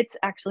 and it's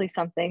actually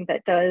something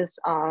that does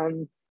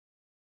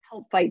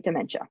help fight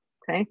dementia,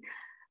 okay?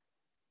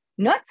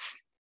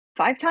 Nuts,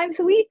 5 times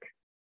a week,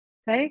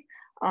 okay?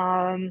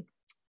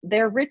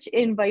 They're rich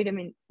in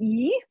vitamin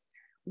E,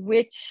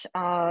 which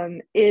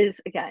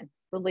is, again,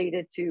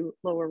 related to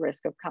lower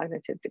risk of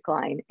cognitive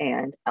decline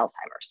and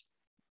Alzheimer's.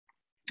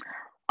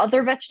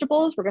 Other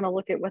vegetables, we're going to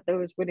look at what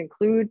those would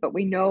include, but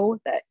we know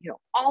that, you know,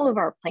 all of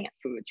our plant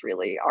foods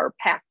really are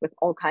packed with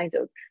all kinds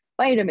of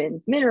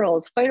vitamins,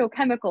 minerals,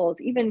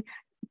 phytochemicals, even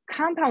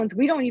compounds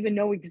we don't even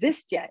know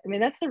exist yet. I mean,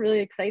 that's the really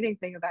exciting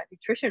thing about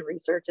nutrition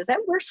research, is that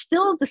we're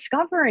still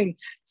discovering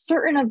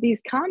certain of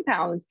these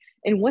compounds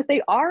and what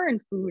they are in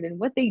food and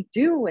what they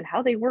do and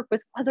how they work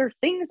with other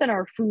things in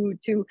our food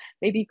to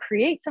maybe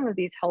create some of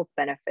these health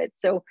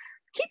benefits. So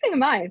keeping in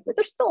mind, but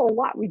there's still a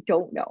lot we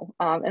don't know.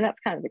 And that's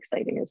kind of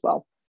exciting as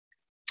well.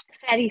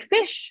 Fatty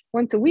fish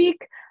once a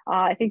week.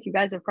 I think you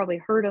guys have probably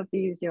heard of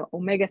these, you know,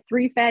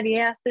 omega-3 fatty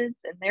acids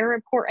and their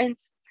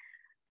importance.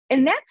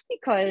 And that's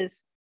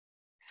because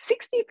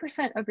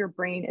 60% of your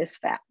brain is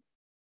fat.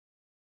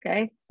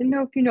 Okay, didn't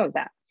know if you know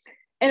that.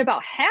 And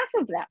about half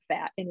of that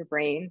fat in your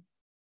brain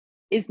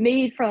is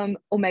made from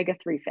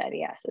omega-3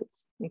 fatty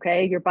acids.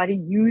 Okay, your body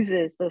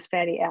uses those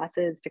fatty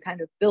acids to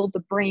kind of build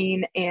the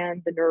brain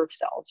and the nerve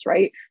cells,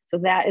 right? So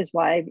that is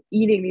why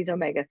eating these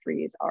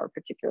omega-3s are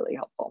particularly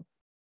helpful.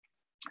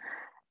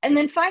 And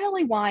then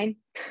finally, wine.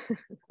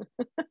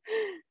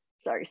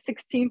 Sorry,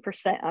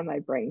 16% on my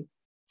brain.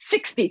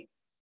 60%,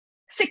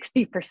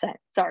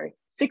 sorry,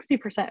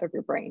 60% of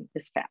your brain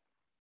is fat.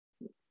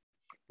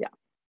 Yeah.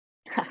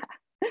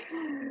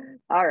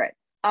 All right.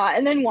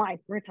 And then wine.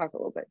 We're going to talk a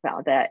little bit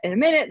about that in a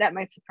minute. That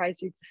might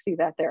surprise you to see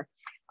that there.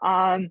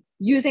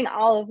 Using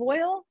olive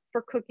oil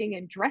for cooking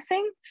and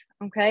dressings,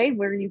 okay,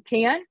 where you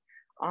can.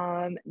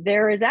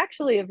 There is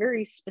actually a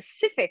very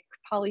specific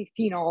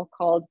polyphenol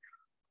called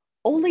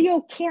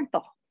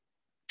oleocanthal,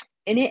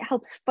 and it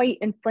helps fight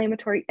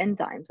inflammatory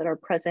enzymes that are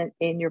present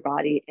in your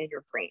body and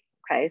your brain.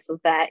 Okay, so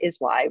that is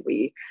why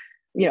we,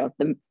 you know,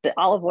 the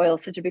olive oil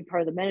is such a big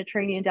part of the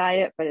Mediterranean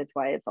diet, but it's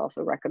why it's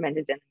also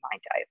recommended in the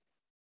Mind diet.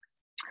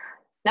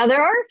 Now,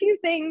 there are a few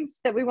things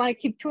that we want to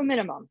keep to a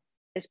minimum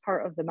as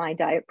part of the Mind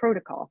diet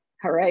protocol.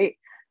 All right,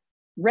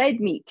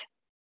 red meat,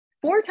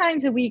 4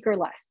 times a week or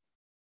less.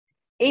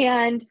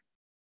 And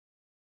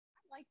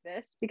like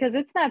this, because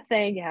it's not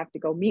saying you have to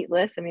go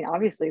meatless. I mean,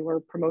 obviously we're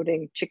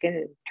promoting chicken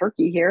and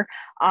turkey here,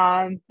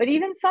 but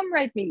even some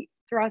red meat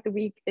throughout the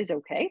week is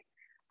okay.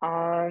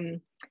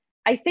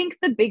 I think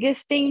the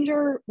biggest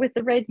danger with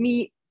the red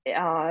meat,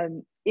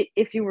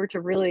 if you were to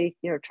really,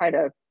 you know, try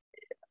to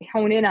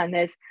hone in on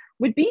this,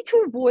 would be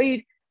to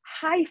avoid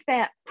high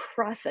fat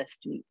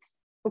processed meats.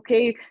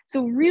 Okay,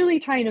 so really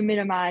trying to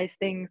minimize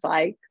things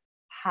like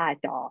hot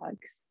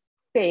dogs,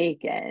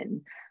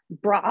 bacon,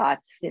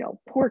 brats, you know,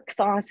 pork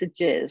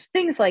sausages,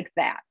 things like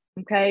that.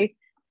 Okay,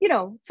 you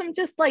know, some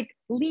just like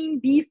lean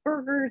beef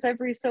burgers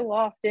every so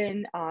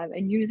often,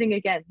 and using,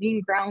 again,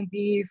 lean ground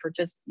beef, or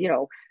just, you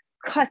know,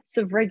 cuts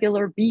of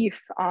regular beef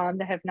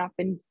that have not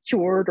been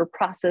cured or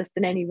processed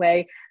in any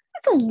way.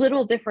 That's a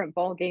little different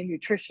ballgame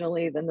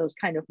nutritionally than those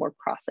kind of more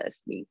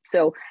processed meats.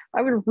 So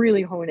I would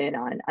really hone in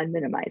on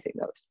minimizing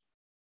those.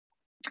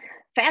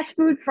 Fast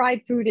food,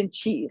 fried food, and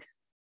cheese.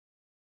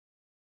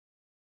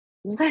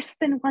 Less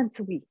than once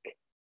a week.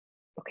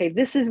 Okay,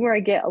 this is where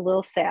I get a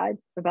little sad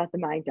about the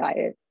Mind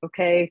diet.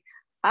 Okay,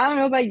 I don't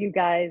know about you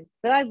guys,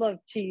 but I love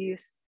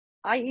cheese.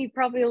 I eat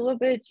probably a little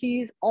bit of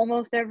cheese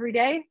almost every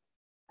day.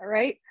 All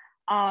right.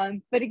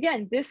 But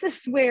again, this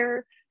is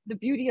where the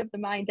beauty of the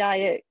Mind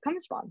diet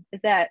comes from,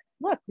 is that,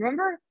 look,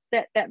 remember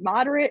that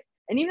moderate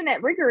and even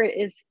that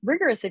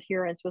rigorous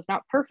adherence was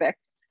not perfect.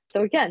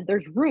 So again,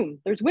 there's room,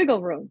 there's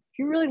wiggle room. If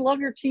you really love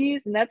your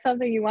cheese and that's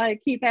something you want to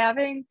keep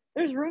having,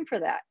 there's room for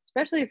that,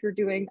 especially if you're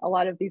doing a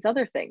lot of these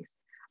other things.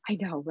 I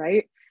know,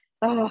 right?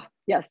 Oh,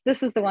 yes,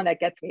 this is the one that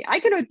gets me. I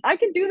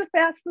can do the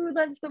fast food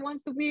less than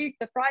once a week,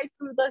 the fried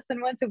food less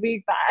than once a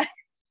week, but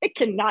I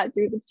cannot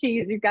do the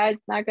cheese, you guys.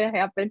 It's not going to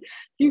happen.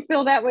 If you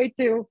feel that way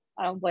too,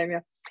 I don't blame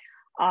you.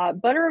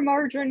 Butter and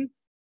margarine,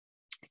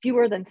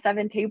 fewer than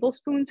 7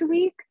 tablespoons a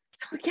week.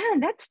 So again,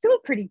 that's still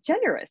pretty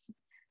generous.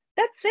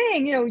 That's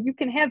saying, you know, you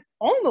can have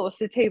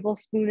almost a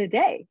tablespoon a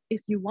day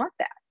if you want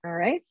that. All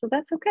right, so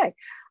that's okay.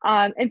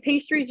 And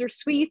pastries or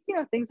sweets, you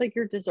know, things like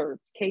your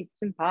desserts, cakes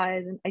and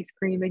pies and ice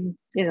cream and,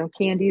 you know,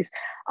 candies,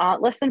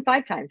 less than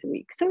 5 times a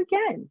week. So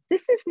again,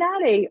 this is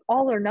not a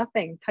all or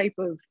nothing type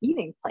of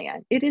eating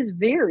plan. It is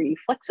very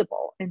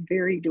flexible and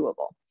very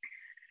doable.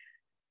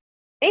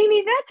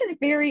 Amy, that's a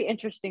very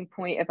interesting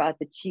point about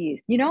the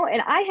cheese, you know,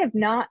 and I have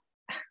not,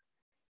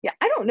 yeah,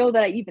 I don't know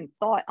that I even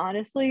thought,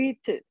 honestly,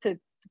 to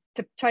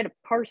try to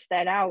parse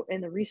that out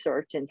in the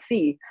research and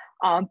see.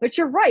 But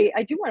you're right.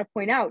 I do want to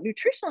point out,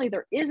 nutritionally,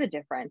 there is a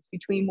difference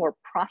between more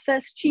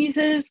processed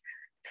cheeses,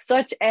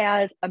 such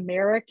as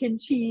American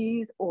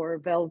cheese or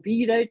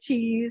Velveeta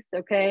cheese,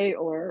 okay,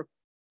 or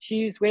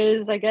Cheese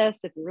Whiz, I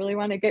guess, if you really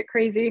want to get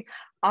crazy.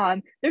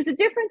 There's a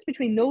difference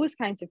between those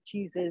kinds of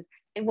cheeses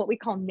and what we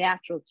call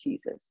natural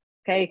cheeses.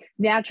 Okay,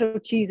 natural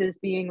cheeses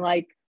being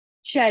like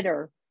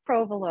cheddar,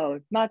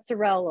 provolone,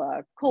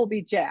 mozzarella,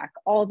 Colby Jack,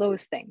 all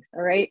those things,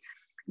 all right?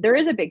 There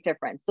is a big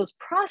difference. Those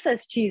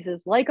processed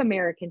cheeses like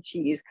American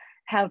cheese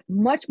have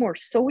much more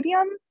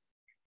sodium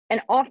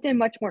and often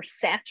much more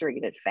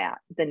saturated fat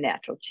than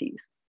natural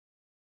cheese.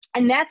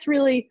 And that's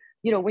really,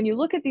 you know, when you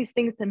look at these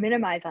things to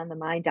minimize on the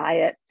Mind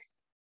diet,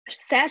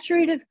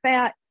 saturated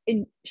fat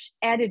and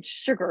added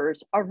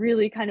sugars are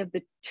really kind of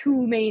the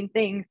two main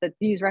things that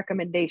these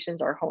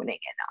recommendations are honing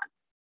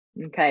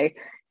in on. Okay,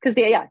 because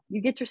yeah,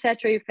 you get your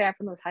saturated fat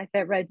from those high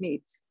fat red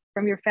meats,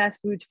 from your fast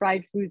foods,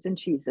 fried foods, and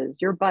cheeses,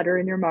 your butter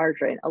and your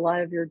margarine, a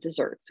lot of your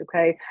desserts.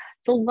 Okay,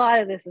 so a lot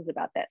of this is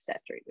about that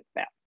saturated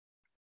fat.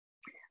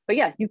 But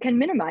yeah, you can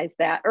minimize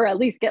that, or at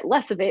least get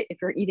less of it if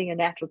you're eating a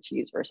natural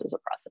cheese versus a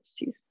processed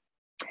cheese.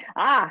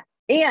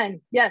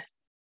 And yes,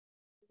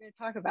 we're going to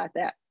talk about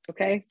that.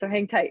 Okay, so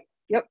hang tight.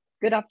 Yep,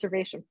 good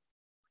observation.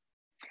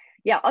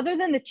 Yeah, other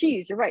than the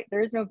cheese, you're right.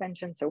 There is no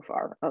mention so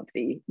far of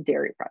the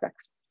dairy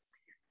products.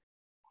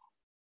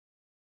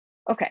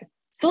 Okay,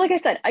 so like I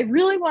said, I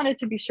really wanted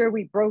to be sure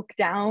we broke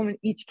down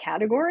each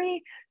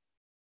category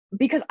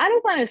because I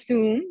don't want to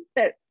assume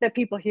that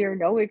people here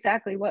know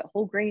exactly what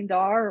whole grains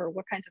are or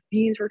what kinds of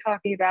beans we're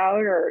talking about,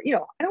 or, you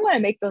know, I don't want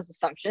to make those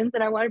assumptions.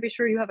 And I want to be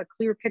sure you have a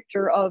clear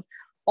picture of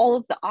all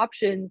of the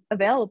options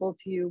available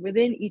to you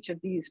within each of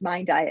these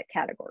Mind diet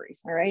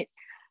categories, all right?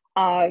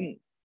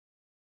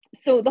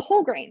 So the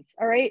whole grains,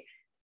 all right?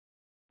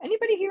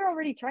 Anybody here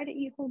already try to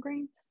eat whole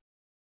grains?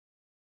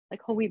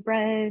 Like whole wheat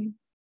bread,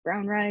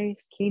 brown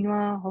rice,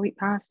 quinoa, whole wheat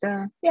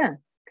pasta? Yeah,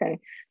 okay.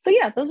 So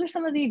yeah, those are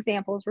some of the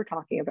examples we're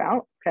talking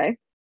about, okay?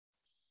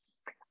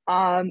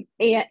 And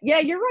yeah,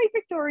 you're right,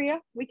 Victoria.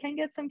 We can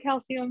get some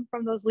calcium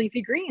from those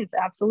leafy greens,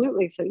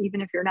 absolutely. So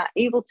even if you're not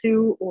able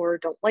to or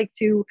don't like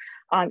to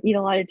eat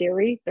a lot of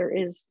dairy, there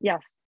is,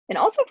 yes. And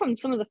also from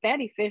some of the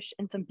fatty fish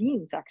and some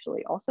beans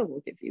actually also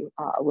will give you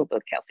a little bit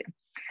of calcium.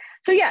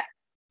 So yeah,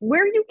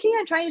 where you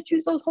can, try to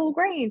choose those whole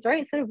grains, right?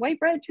 Instead of white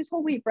bread, choose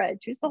whole wheat bread,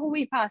 choose the whole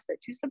wheat pasta,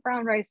 choose the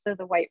brown rice or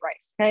the white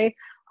rice, okay?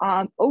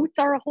 Oats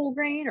are a whole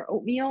grain, or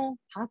oatmeal,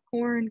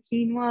 popcorn,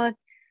 quinoa,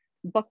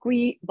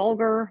 buckwheat,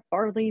 bulgur,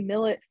 barley,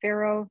 millet,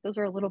 farro. Those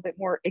are a little bit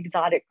more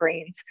exotic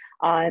grains.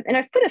 And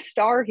I've put a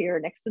star here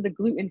next to the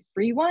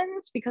gluten-free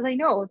ones because I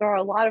know there are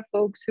a lot of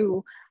folks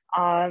who,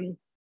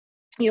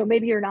 you know,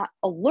 maybe you're not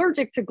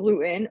allergic to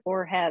gluten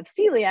or have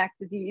celiac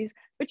disease,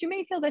 but you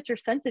may feel that you're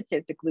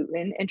sensitive to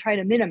gluten and try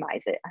to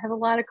minimize it. I have a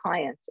lot of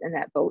clients in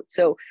that boat.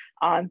 So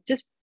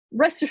just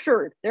rest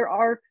assured, there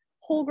are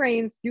whole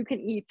grains you can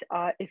eat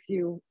if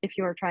you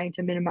are trying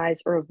to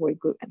minimize or avoid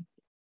gluten.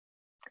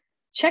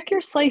 Check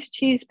your sliced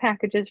cheese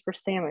packages for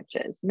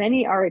sandwiches.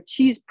 Many are a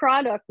cheese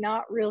product,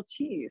 not real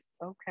cheese.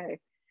 Okay.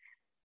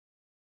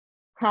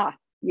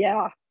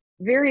 Yeah,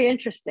 very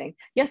interesting.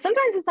 Yeah,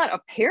 sometimes it's not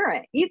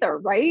apparent either,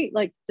 right?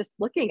 Like just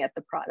looking at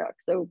the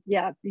product. So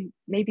yeah,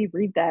 maybe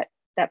read that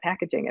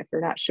packaging if you're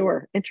not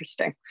sure.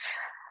 Interesting.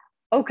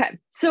 Okay,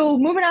 so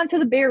moving on to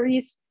the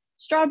berries.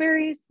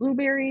 Strawberries,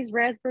 blueberries,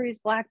 raspberries,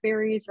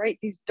 blackberries, right?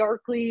 These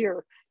darkly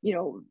or, you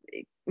know,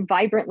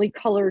 vibrantly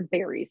colored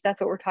berries. That's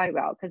what we're talking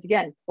about. Because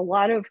again, a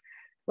lot of,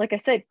 like I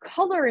said,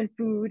 color in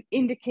food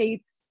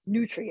indicates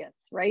nutrients,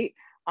 right?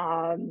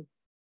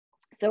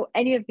 So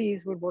any of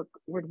these would work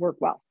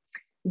well.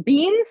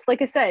 Beans,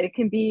 like I said, it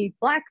can be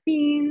black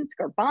beans,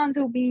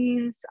 garbanzo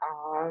beans,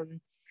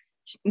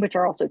 which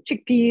are also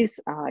chickpeas,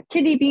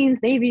 kidney beans,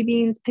 navy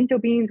beans, pinto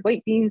beans,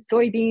 white beans,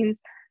 soybeans,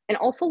 and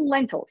also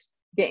lentils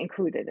get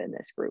included in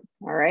this group.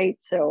 All right,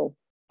 so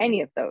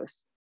any of those.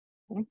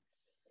 Okay.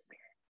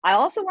 I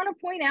also want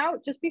to point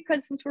out, just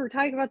because since we were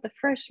talking about the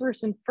fresh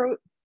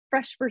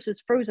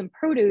versus frozen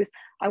produce,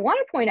 I want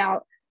to point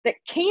out that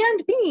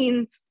canned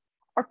beans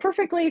are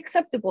perfectly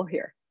acceptable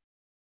here.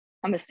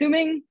 I'm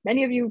assuming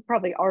many of you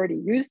probably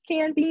already used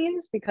canned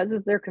beans because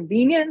of their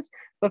convenience,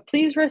 but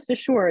please rest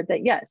assured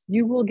that yes,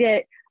 you will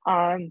get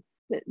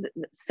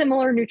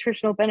similar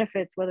nutritional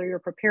benefits, whether you're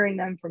preparing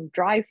them from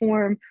dry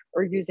form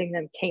or using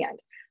them canned.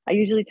 I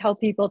usually tell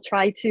people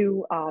try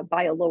to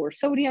buy a lower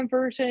sodium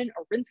version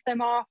or rinse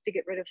them off to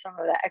get rid of some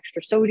of that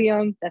extra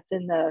sodium that's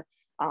in the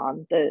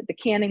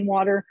canning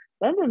water.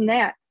 But other than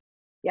that,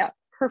 yeah,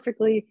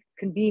 perfectly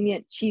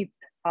convenient, cheap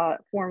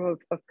form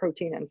of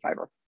protein and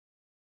fiber.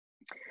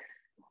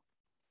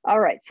 All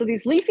right, so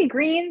these leafy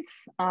greens,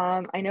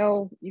 I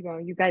know,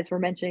 you guys were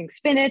mentioning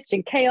spinach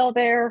and kale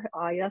there.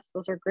 Yes,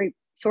 those are great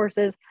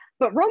sources,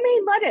 but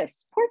romaine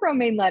lettuce, poor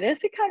romaine lettuce,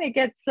 it kind of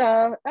gets,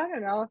 I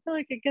don't know, I feel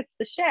like it gets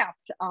the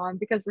shaft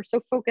because we're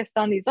so focused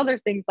on these other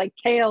things like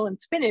kale and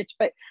spinach,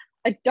 but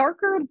a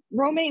darker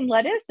romaine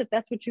lettuce, if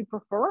that's what you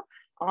prefer,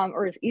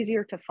 or is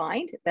easier to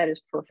find, that is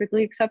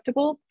perfectly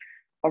acceptable.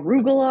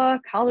 Arugula,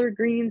 collard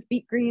greens,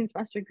 beet greens,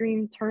 mustard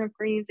greens, turnip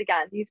greens,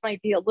 again, these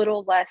might be a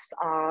little less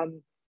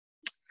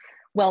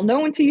well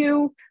known to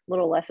you, a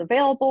little less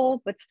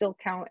available, but still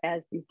count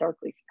as these dark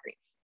leafy greens.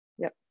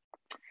 Yep.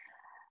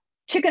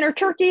 Chicken or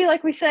turkey,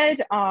 like we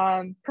said,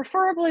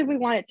 preferably we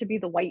want it to be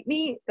the white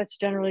meat. That's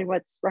generally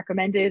what's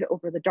recommended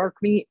over the dark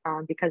meat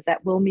because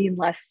that will mean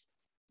less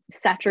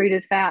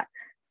saturated fat,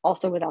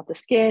 also without the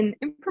skin,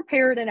 and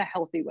prepared in a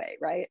healthy way,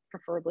 right?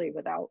 Preferably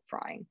without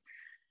frying.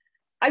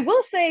 I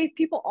will say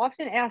people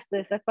often ask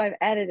this, that's why I've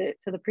added it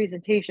to the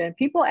presentation.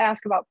 People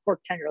ask about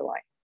pork tenderloin.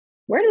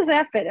 Where does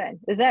that fit in?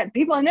 Is that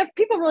people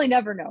really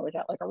never know. Is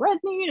that like a red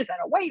meat? Is that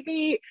a white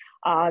meat?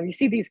 You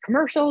see these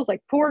commercials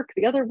like pork,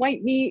 the other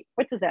white meat.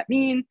 What does that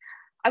mean?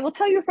 I will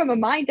tell you from a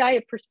mind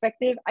diet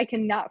perspective, I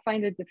cannot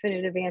find a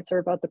definitive answer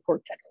about the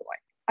pork tenderloin.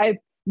 I have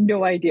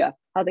no idea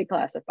how they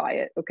classify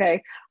it,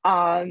 okay?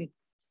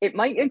 It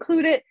might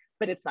include it,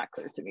 but it's not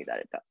clear to me that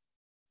it does.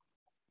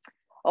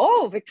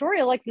 Oh,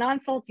 Victoria likes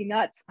non-salty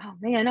nuts. Oh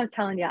man, I'm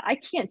telling you, I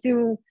can't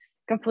do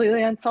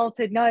completely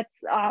unsalted nuts.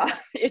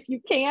 If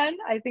you can,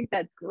 I think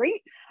that's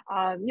great.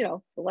 You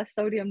know, the less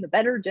sodium, the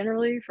better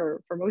generally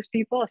for most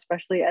people,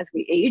 especially as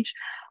we age.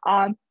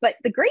 But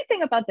the great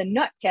thing about the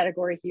nut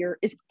category here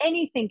is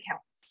anything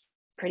counts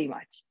pretty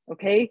much,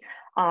 okay?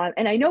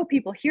 And I know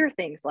people hear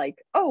things like,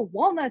 oh,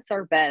 walnuts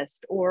are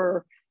best,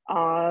 or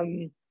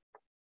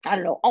I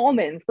don't know,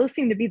 almonds. Those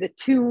seem to be the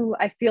two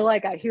I feel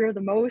like I hear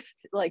the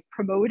most like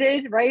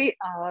promoted, right?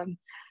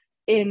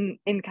 In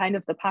kind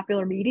of the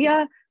popular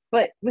media.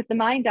 But with the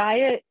Mind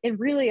diet, and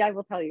really, I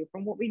will tell you,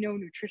 from what we know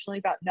nutritionally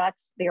about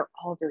nuts, they are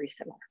all very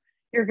similar.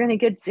 You're going to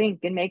get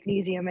zinc and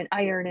magnesium and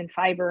iron and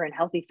fiber and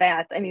healthy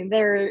fats. I mean,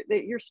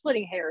 you're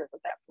splitting hairs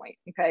at that point,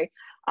 okay?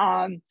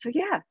 So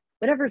yeah,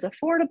 whatever's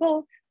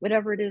affordable,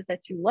 whatever it is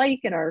that you like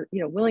and are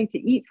willing to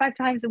eat 5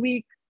 times a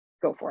week,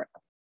 go for it.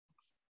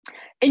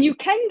 And you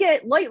can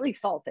get lightly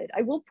salted.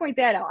 I will point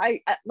that out.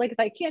 Like I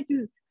said,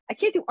 I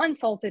can't do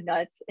unsalted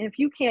nuts. And if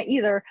you can't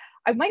either,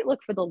 I might look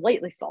for the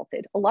lightly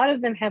salted. A lot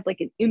of them have like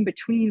an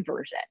in-between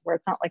version where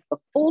it's not like the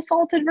full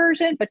salted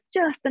version, but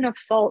just enough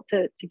salt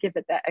to give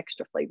it that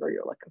extra flavor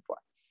you're looking for.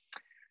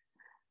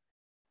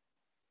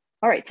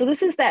 All right, so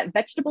this is that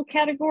vegetable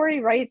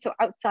category, right? So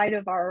outside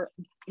of our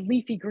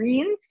leafy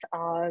greens,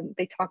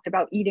 they talked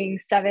about eating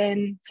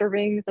 7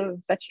 servings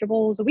of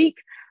vegetables a week.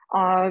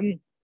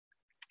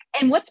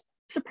 And what's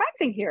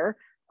surprising here,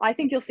 I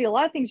think you'll see a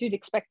lot of things you'd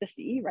expect to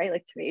see, right?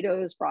 Like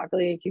tomatoes,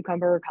 broccoli,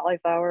 cucumber,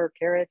 cauliflower,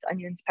 carrots,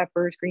 onions,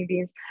 peppers, green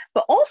beans.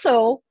 But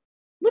also,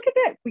 look at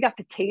that. We got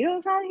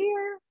potatoes on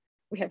here.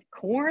 We have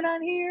corn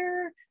on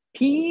here,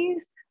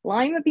 peas,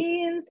 lima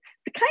beans,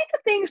 the kinds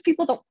of things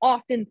people don't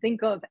often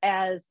think of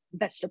as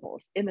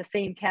vegetables in the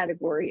same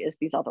category as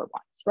these other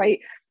ones, right?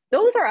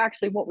 Those are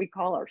actually what we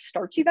call our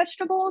starchy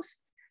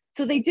vegetables.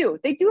 So they do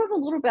have a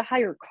little bit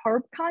higher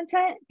carb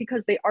content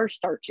because they are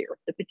starchier,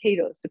 the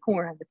potatoes, the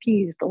corn, the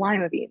peas, the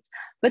lima beans,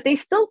 but they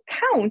still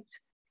count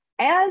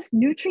as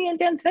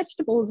nutrient-dense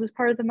vegetables as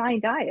part of the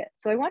Mind diet.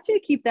 So I want you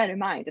to keep that in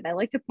mind. And I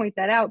like to point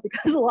that out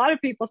because a lot of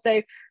people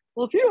say,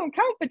 well, if you don't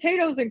count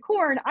potatoes and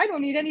corn, I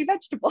don't eat any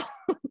vegetables,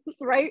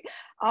 right?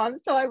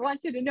 So I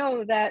want you to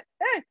know that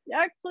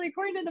actually,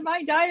 according to the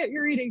Mind diet,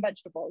 you're eating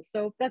vegetables.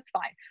 So that's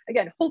fine.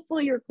 Again,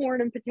 hopefully your corn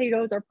and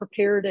potatoes are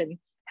prepared in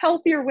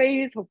healthier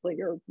ways. Hopefully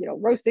you're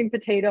roasting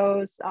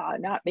potatoes,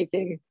 not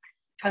making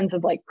tons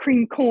of like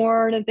cream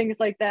corn and things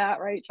like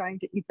that, right? Trying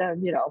to eat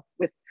them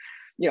with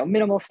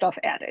minimal stuff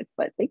added,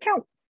 but they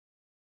count.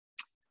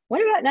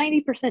 What about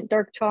 90%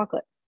 dark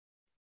chocolate?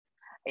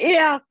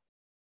 Yeah,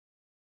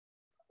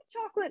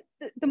 chocolate,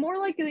 the more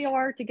likely you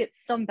are to get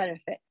some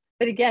benefit.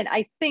 But again,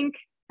 I think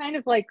kind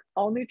of like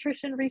all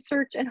nutrition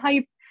research and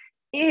hype,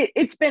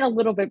 it's been a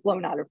little bit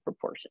blown out of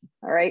proportion.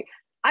 All right,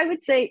 I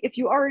would say if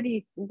you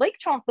already like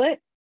chocolate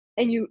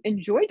and you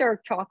enjoy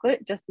dark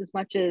chocolate just as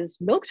much as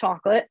milk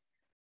chocolate,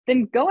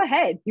 then go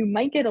ahead. You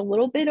might get a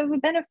little bit of a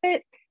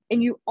benefit,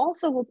 and you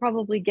also will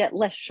probably get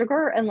less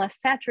sugar and less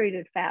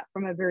saturated fat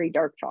from a very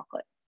dark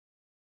chocolate.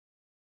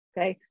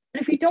 Okay,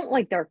 but if you don't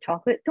like dark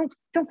chocolate,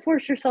 don't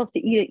force yourself to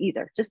eat it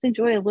either. Just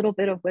enjoy a little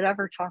bit of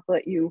whatever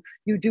chocolate you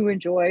do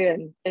enjoy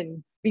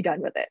and be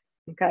done with it.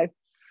 Okay.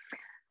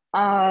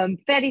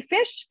 Fatty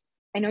fish.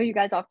 I know you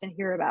guys often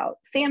hear about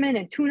salmon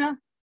and tuna,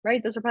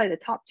 right? Those are probably the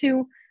top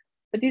 2.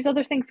 But these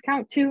other things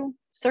count too.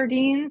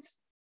 Sardines.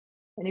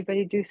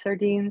 Anybody do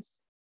sardines?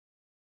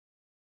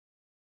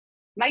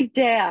 My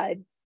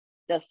dad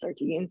does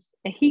sardines,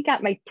 and he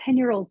got my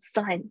 10-year-old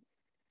son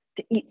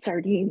to eat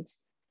sardines.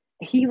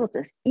 He will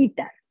just eat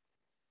them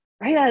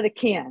right out of the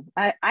can.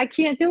 I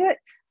can't do it,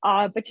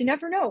 but you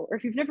never know. Or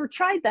if you've never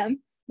tried them,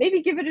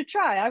 maybe give it a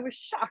try. I was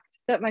shocked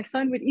that my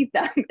son would eat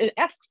them and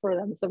ask for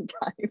them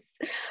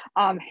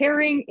sometimes.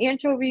 Herring,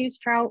 anchovies,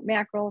 trout,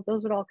 mackerel,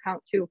 those would all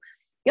count too.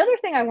 The other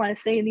thing I want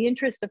to say, in the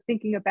interest of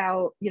thinking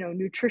about,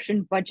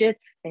 nutrition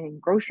budgets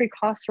and grocery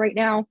costs right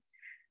now,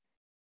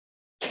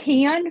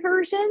 canned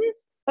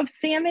versions of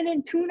salmon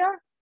and tuna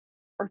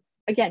are,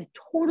 again,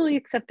 totally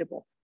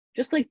acceptable,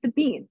 just like the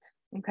beans,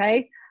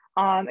 okay?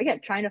 Again,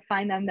 trying to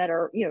find them that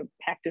are,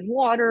 packed in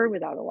water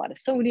without a lot of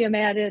sodium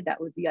added, that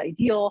would be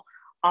ideal.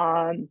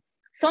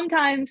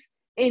 Sometimes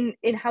in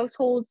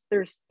households,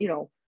 there's,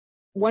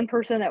 one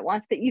person that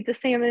wants to eat the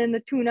salmon and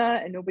the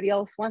tuna and nobody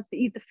else wants to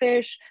eat the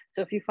fish.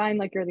 So if you find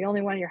like you're the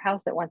only one in your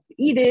house that wants to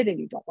eat it and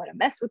you don't want to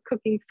mess with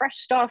cooking fresh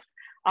stuff,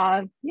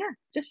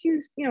 just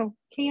use,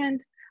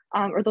 canned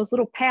or those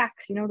little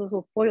packs, those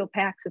little foil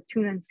packs of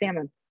tuna and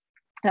salmon.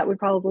 That would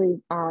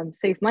probably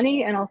save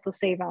money and also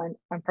save on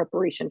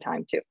preparation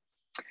time too.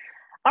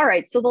 All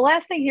right, so the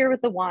last thing here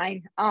with the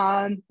wine,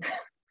 I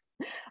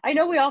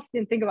know we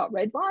often think about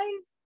red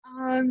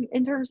wine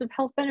in terms of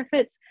health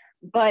benefits,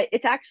 but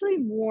it's actually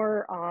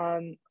more,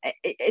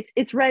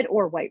 it's red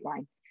or white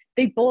wine.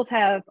 They both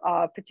have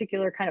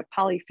particular kind of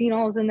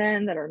polyphenols in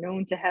them that are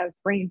known to have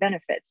brain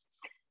benefits.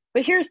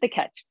 But here's the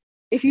catch.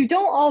 If you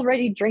don't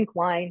already drink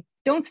wine,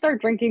 don't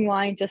start drinking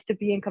wine just to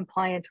be in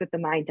compliance with the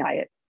MIND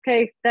diet.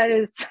 Okay, that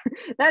is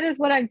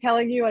what I'm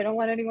telling you. I don't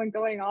want anyone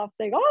going off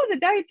saying, oh, the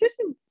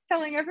dietitian's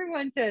telling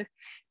everyone to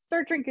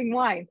start drinking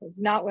wine. That's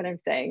not what I'm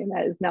saying. And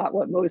that is not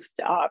what most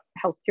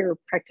healthcare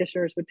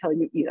practitioners would tell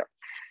you either.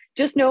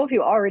 Just know if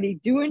you already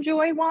do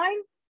enjoy wine,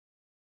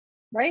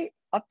 right,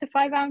 up to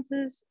 5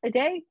 ounces a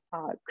day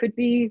could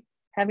be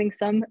having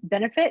some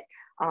benefit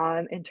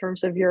in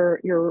terms of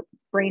your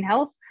brain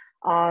health.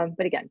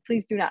 But again,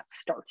 please do not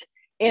start.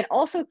 And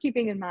also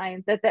keeping in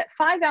mind that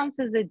 5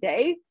 ounces a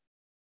day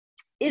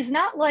is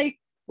not like,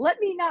 let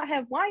me not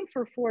have wine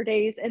for 4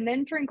 days and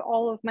then drink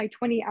all of my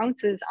 20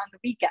 ounces on the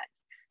weekend.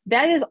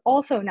 That is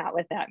also not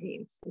what that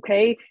means,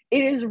 okay?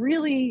 It is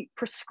really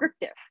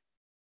prescriptive.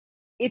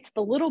 It's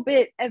the little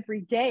bit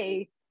every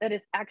day that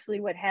is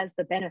actually what has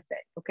the benefit,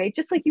 okay?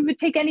 Just like you would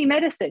take any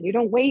medicine. You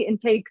don't wait and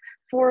take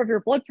 4 of your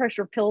blood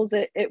pressure pills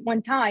at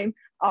one time,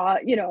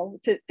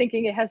 to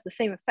thinking it has the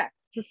same effect.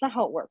 That's not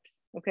how it works,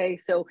 okay?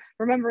 So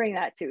remembering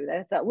that too,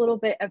 that it's that little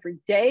bit every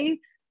day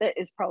that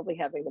is probably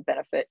having the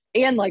benefit.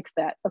 Anne likes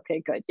that.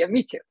 Okay, good. Yeah,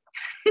 me too.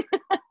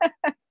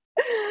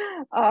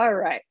 All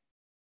right.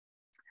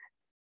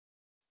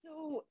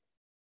 So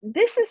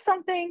this is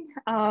something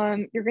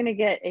you're going to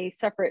get a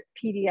separate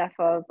PDF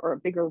of, or a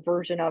bigger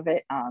version of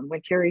it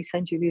when Terry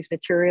sends you these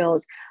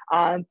materials.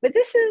 But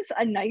this is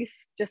a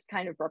nice, just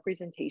kind of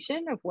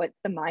representation of what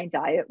the MIND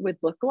diet would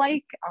look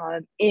like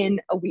in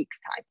a week's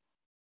time.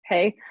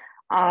 Okay.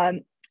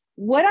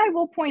 What I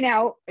will point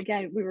out,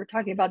 again, we were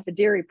talking about the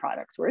dairy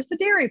products. Where's the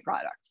dairy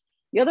products?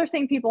 The other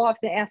thing people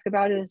often ask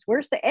about is,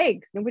 where's the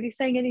eggs? Nobody's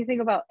saying anything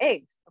about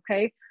eggs,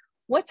 okay?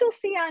 What you'll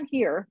see on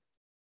here,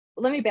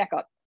 let me back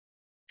up.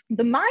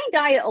 The MIND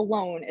diet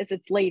alone, as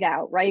it's laid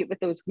out, right, with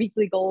those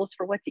weekly goals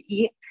for what to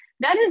eat,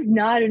 that is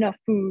not enough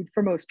food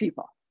for most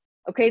people,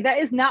 okay? That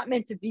is not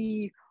meant to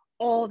be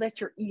all that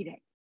you're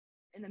eating.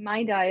 And the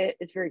MIND diet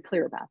is very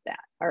clear about that,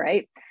 all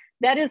right?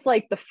 That is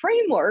like the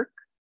framework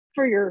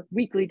for your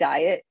weekly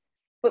diet,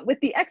 but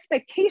with the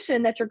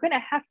expectation that you're going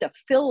to have to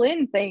fill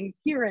in things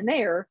here and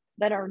there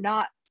that are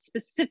not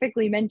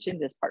specifically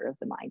mentioned as part of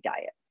the MIND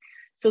diet.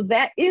 So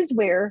that is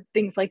where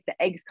things like the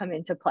eggs come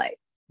into play,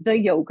 the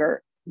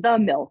yogurt, the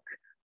milk,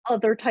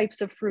 other types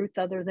of fruits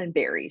other than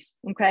berries,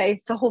 okay?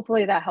 So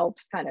hopefully that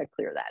helps kind of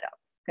clear that up,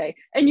 okay?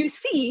 And you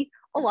see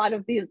a lot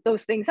of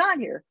those things on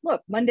here.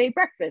 Look, Monday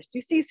breakfast,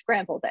 you see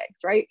scrambled eggs,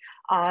 right?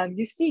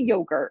 You see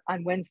yogurt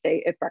on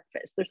Wednesday at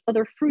breakfast. There's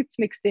other fruits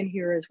mixed in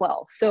here as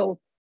well. So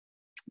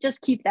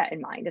just keep that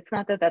in mind. It's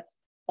not that that's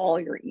all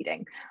you're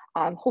eating.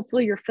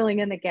 Hopefully you're filling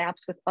in the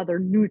gaps with other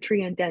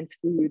nutrient dense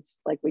foods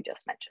like we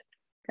just mentioned,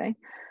 okay?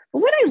 But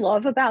what I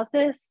love about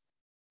this,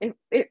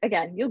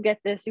 again, you'll get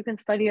this, you can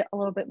study it a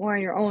little bit more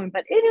on your own,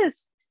 but it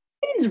is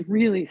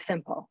really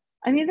simple.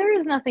 I mean, there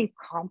is nothing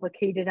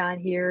complicated on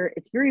here.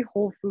 It's very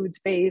whole foods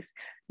based.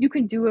 You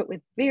can do it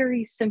with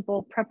very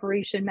simple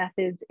preparation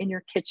methods in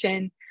your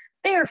kitchen.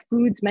 They are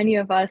foods many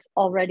of us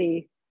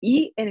already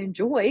eat and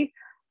enjoy.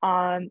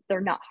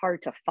 They're not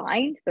hard to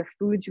find. They're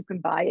foods you can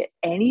buy at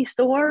any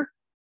store,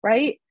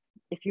 right?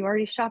 If you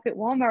already shop at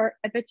Walmart,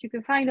 I bet you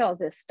can find all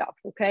this stuff,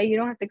 okay? You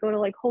don't have to go to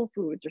like Whole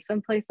Foods or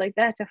someplace like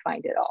that to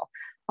find it all.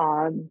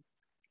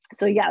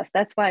 So yes,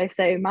 that's why I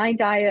say MIND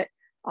diet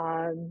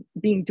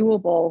being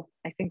doable.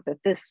 I think that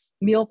this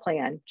meal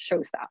plan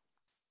shows that.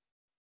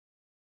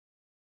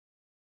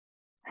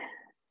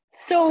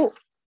 So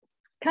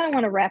kind of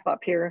want to wrap up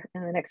here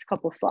in the next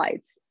couple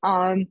slides.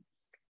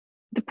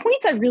 The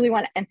points I really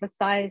want to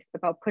emphasize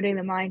about putting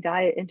the MIND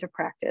diet into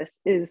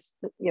practice is,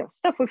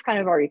 stuff we've kind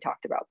of already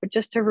talked about, but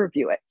just to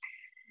review it.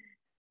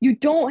 You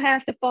don't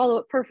have to follow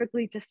it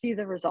perfectly to see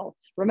the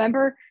results.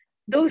 Remember,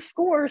 those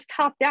scores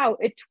topped out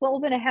at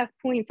 12.5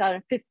 points on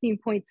a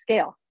 15-point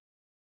scale,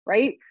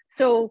 right?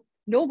 So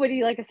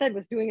nobody, like I said,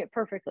 was doing it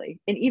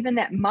perfectly. And even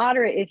that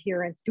moderate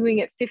adherence, doing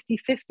it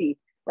 50-50,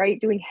 right?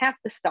 Doing half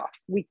the stuff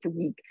week to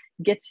week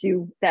gets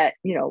you that,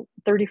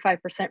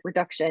 35%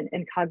 reduction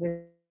in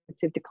cognitive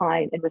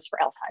decline and risk for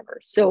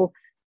Alzheimer's. So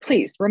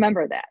please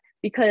remember that,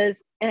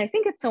 and I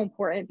think it's so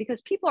important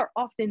because people are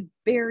often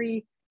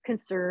very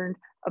concerned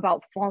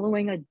about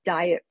following a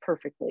diet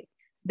perfectly.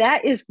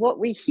 That is what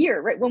we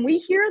hear, right? When we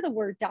hear the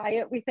word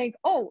diet, we think,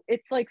 oh,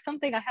 it's like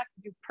something I have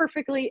to do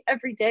perfectly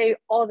every day,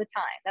 all the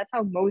time. That's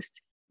how most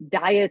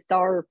diets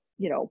are,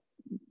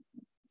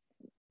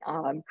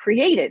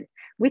 created,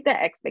 with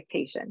that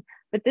expectation.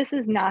 But this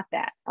is not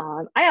that.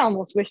 I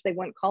almost wish they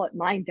wouldn't call it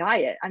MIND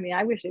diet. I mean,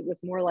 I wish it was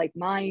more like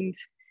MIND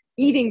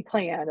eating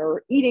plan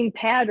or eating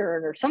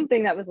pattern or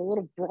something that was a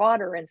little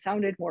broader and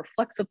sounded more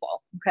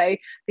flexible, okay?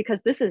 Because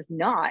this is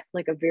not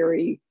like a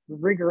very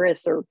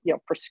rigorous or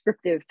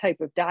prescriptive type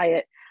of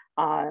diet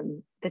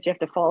that you have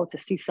to follow to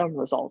see some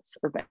results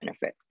or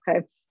benefit,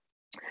 okay?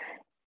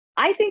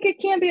 I think it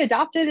can be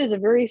adopted as a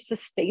very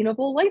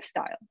sustainable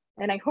lifestyle.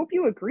 And I hope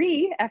you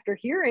agree after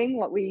hearing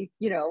what we,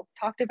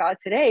 talked about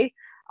today.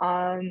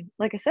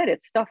 Like I said,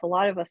 it's stuff a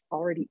lot of us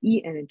already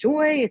eat and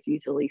enjoy. It's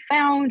easily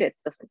found. It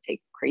doesn't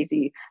take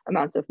crazy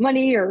amounts of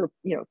money or,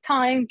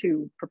 time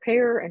to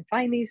prepare and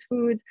find these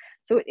foods.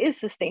 So it is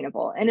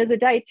sustainable. And as a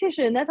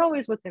dietitian, that's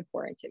always what's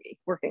important to me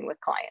working with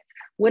clients.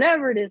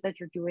 Whatever it is that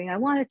you're doing, I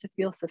want it to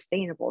feel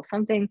sustainable,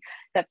 something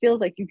that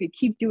feels like you could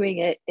keep doing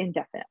it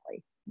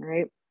indefinitely,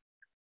 right?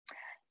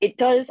 It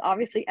does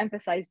obviously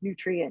emphasize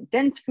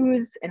nutrient-dense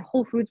foods and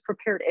whole foods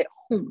prepared at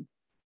home.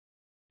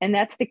 And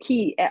that's the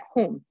key, at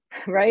home,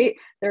 right?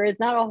 There is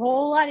not a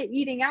whole lot of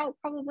eating out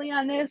probably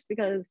on this,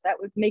 because that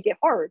would make it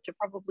hard to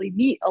probably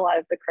meet a lot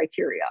of the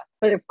criteria.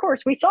 But of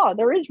course, we saw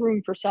there is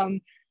room for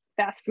some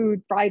fast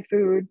food, fried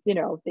food,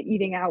 the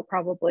eating out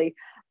probably.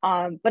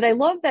 But I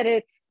love that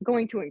it's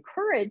going to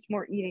encourage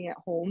more eating at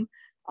home,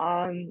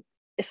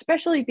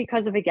 especially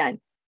because of, again,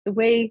 the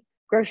way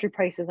grocery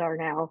prices are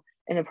now.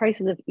 And the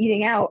prices of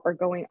eating out are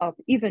going up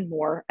even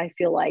more. I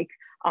feel like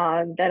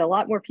that a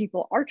lot more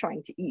people are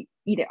trying to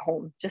eat at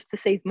home just to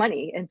save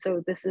money. And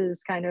so this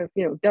is kind of,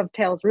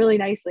 dovetails really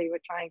nicely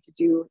with trying to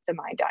do the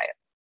Mind Diet.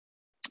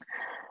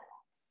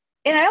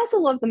 And I also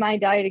love the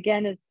Mind Diet,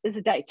 again, as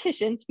a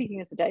dietitian, speaking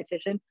as a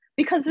dietitian,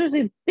 because there's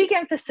a big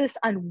emphasis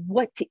on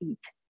what to eat.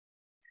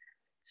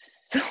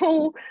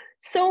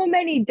 So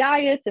many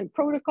diets and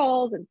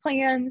protocols and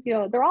plans,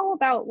 they're all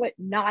about what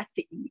not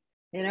to eat,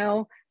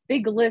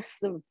 big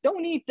lists of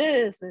don't eat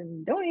this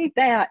and don't eat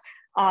that.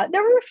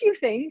 There were a few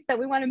things that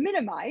we want to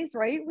minimize,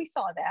 right? We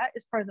saw that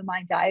as part of the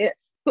Mind Diet,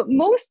 but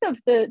most of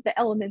the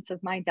elements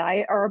of Mind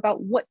Diet are about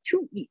what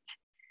to eat.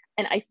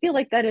 And I feel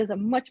like that is a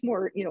much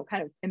more,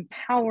 kind of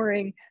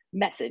empowering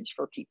message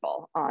for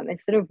people.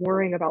 Instead of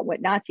worrying about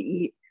what not to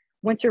eat,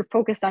 once you're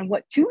focused on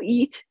what to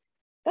eat,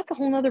 that's a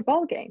whole nother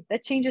ballgame.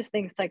 That changes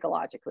things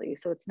psychologically.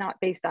 So it's not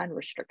based on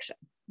restriction,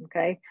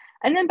 okay?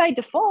 And then by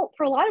default,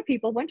 for a lot of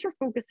people, once you're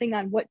focusing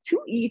on what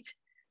to eat,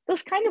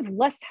 those kind of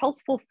less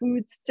healthful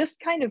foods just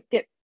kind of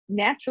get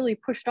naturally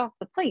pushed off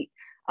the plate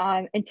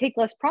and take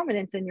less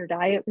prominence in your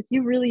diet, with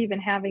you really even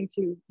having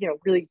to,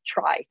 really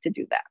try to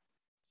do that.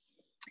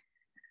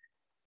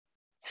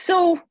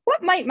 So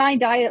what might Mind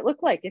Diet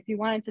look like if you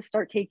wanted to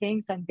start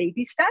taking some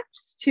baby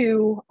steps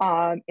to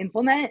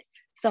implement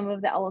some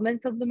of the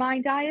elements of the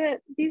Mind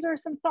Diet? These are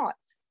some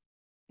thoughts.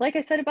 Like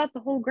I said about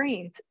the whole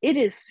grains, it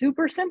is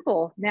super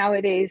simple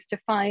nowadays to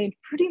find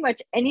pretty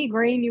much any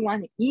grain you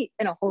want to eat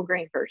in a whole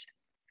grain version.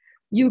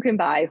 You can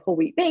buy whole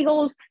wheat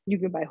bagels, you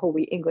can buy whole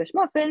wheat English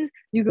muffins,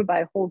 you can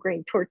buy whole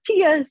grain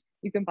tortillas,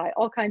 you can buy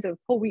all kinds of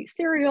whole wheat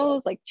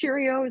cereals like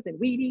Cheerios and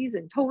Wheaties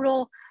and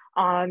Total.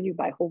 You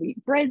buy whole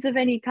wheat breads of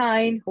any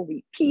kind, whole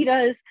wheat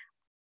pitas,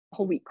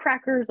 whole wheat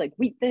crackers like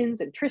Wheat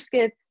Thins and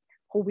Triscuits,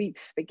 whole wheat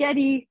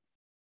spaghetti.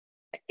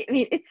 I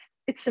mean,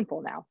 it's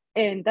simple now.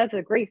 And that's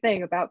a great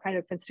thing about kind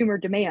of consumer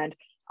demand,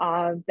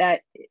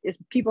 that is,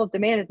 people have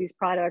demanded these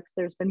products.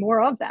 There's been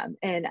more of them.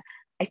 And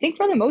I think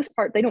for the most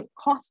part, they don't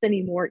cost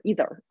any more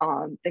either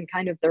than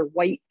kind of their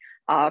white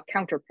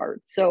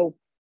counterparts. So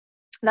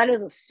that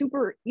is a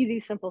super easy,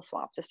 simple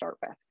swap to start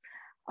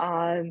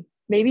with.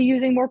 Maybe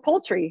using more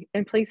poultry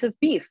in place of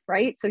beef,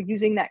 right? So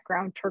using that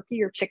ground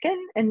turkey or chicken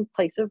in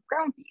place of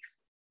ground beef.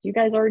 Do you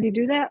guys already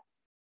do that?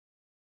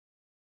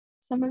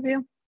 Some of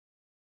you?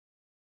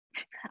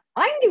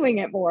 I'm doing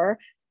it more,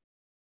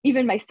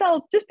 even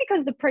myself, just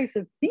because the price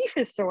of beef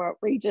is so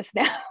outrageous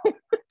now.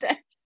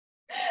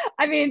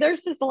 I mean,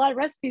 there's just a lot of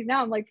recipes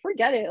now. I'm like,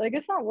 forget it. Like,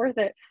 it's not worth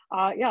it.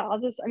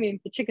 The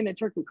chicken and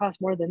turkey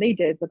cost more than they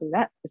did, but they're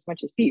not as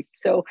much as beef.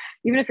 So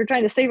even if you're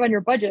trying to save on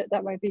your budget,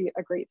 that might be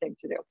a great thing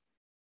to do.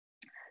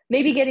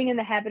 Maybe getting in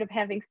the habit of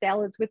having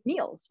salads with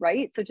meals,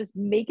 right? So just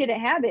make it a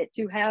habit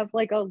to have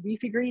like a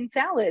leafy green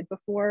salad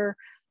before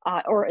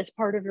or as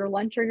part of your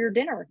lunch or your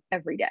dinner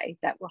every day.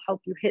 That will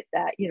help you hit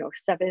that,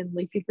 7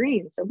 leafy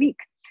greens a week.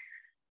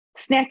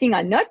 Snacking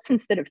on nuts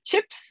instead of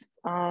chips.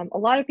 A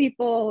lot of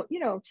people,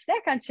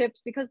 snack on chips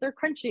because they're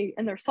crunchy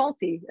and they're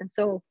salty. And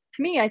so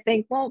to me, I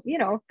think, well,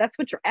 if that's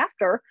what you're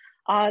after,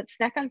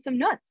 snack on some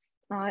nuts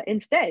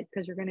instead,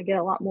 because you're going to get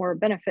a lot more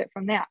benefit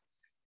from that.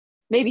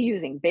 Maybe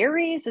using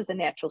berries as a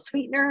natural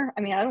sweetener.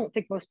 I mean, I don't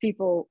think most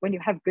people, when you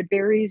have good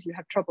berries, you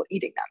have trouble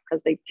eating them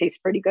because they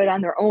taste pretty good on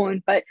their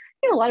own. But,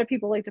 a lot of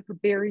people like to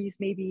put berries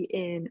maybe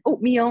in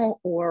oatmeal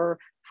or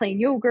plain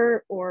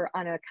yogurt or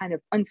on a kind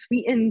of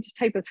unsweetened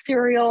type of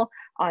cereal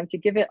to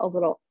give it a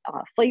little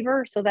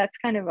flavor. So that's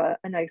kind of a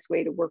nice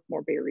way to work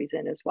more berries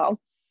in as well.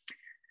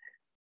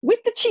 With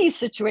the cheese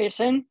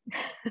situation,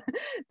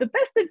 the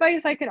best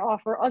advice I can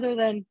offer, other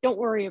than don't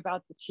worry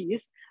about the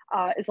cheese,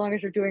 as long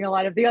as you're doing a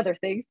lot of the other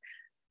things,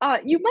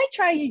 you might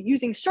try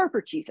using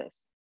sharper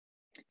cheeses.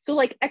 So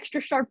like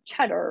extra sharp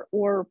cheddar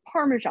or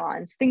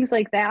Parmesans, things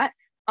like that.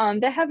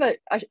 that have a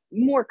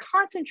more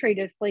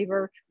concentrated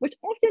flavor, which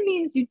often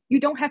means you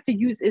don't have to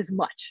use as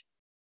much.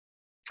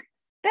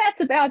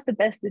 That's about the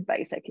best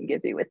advice I can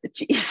give you with the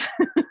cheese.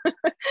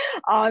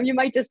 You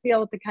might just be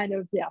able to kind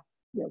of,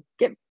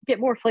 get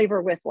more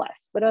flavor with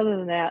less. But other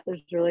than that,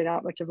 there's really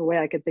not much of a way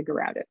I could think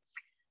around it.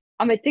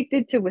 I'm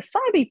addicted to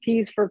wasabi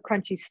peas for a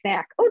crunchy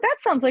snack. Oh, that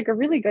sounds like a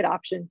really good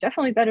option.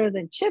 Definitely better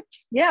than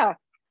chips. Yeah.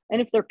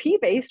 And if they're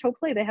pea-based,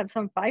 hopefully they have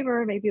some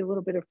fiber, maybe a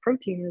little bit of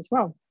protein as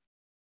well.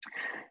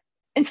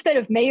 Instead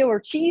of mayo or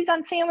cheese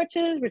on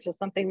sandwiches, which is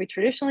something we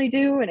traditionally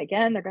do, and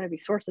again, they're going to be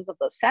sources of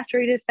those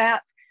saturated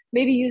fats,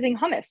 maybe using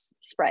hummus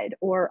spread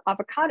or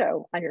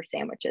avocado on your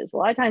sandwiches. A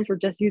lot of times we're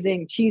just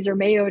using cheese or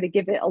mayo to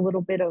give it a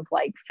little bit of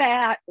like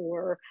fat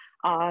or,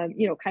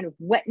 kind of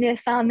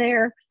wetness on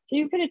there. So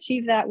you can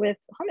achieve that with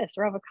hummus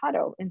or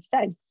avocado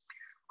instead.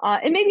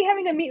 And maybe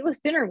having a meatless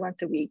dinner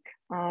once a week.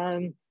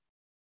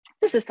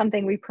 This is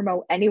something we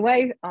promote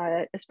anyway,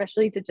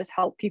 especially to just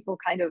help people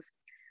kind of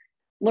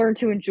learn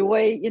to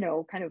enjoy,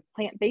 kind of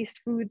plant-based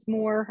foods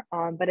more.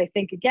 But I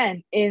think,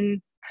 again,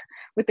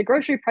 with the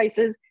grocery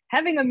prices,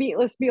 having a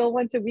meatless meal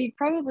once a week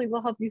probably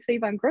will help you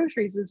save on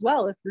groceries as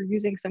well if you're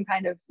using some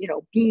kind of,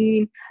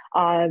 bean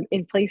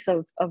in place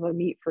of a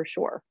meat for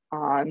sure.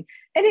 And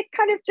it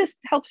kind of just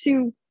helps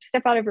you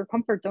step out of your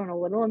comfort zone a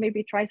little and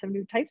maybe try some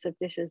new types of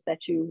dishes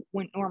that you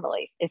wouldn't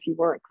normally if you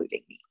were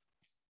including meat.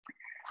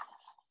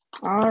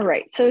 All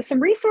right, so some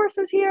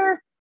resources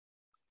here.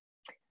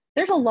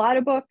 There's a lot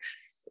of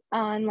books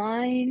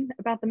online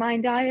about the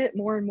MIND diet,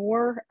 more and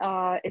more,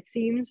 it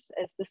seems,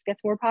 as this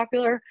gets more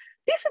popular.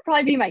 These would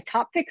probably be my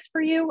top picks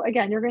for you.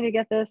 Again, you're going to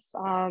get this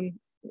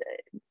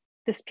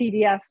this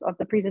PDF of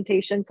the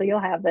presentation, so you'll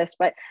have this,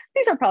 but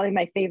these are probably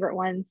my favorite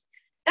ones.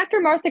 Dr.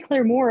 Martha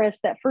Claire Morris,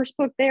 that first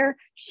book there,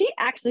 she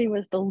actually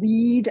was the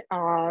lead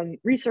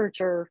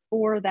researcher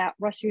for that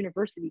Rush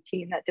University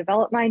team that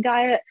developed MIND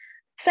diet.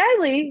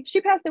 Sadly,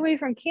 she passed away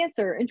from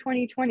cancer in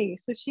 2020,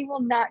 so she will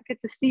not get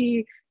to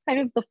see kind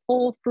of the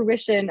full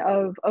fruition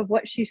of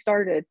what she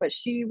started, but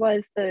she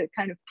was the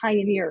kind of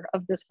pioneer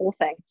of this whole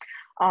thing.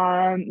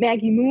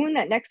 Maggie Moon,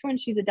 that next one,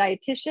 she's a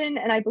dietitian,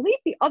 and I believe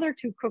the other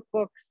two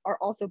cookbooks are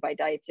also by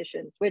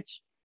dietitians,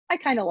 which I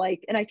kind of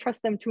like, and I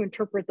trust them to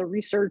interpret the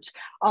research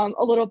a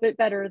little bit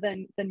better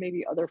than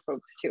maybe other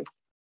folks too.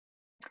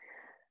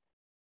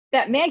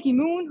 That Maggie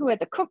Moon, who had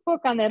the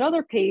cookbook on that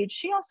other page,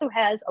 she also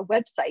has a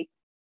website.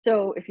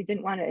 So if you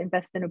didn't want to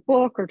invest in a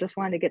book or just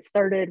wanted to get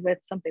started with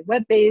something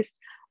web-based,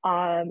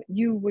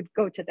 you would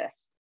go to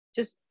this.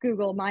 Just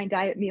Google MIND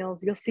diet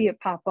meals. You'll see it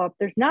pop up.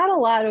 There's not a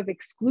lot of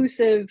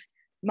exclusive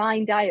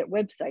MIND diet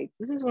websites.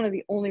 This is one of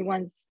the only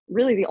ones,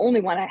 really the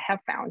only one I have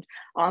found.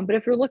 But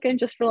if you're looking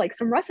just for like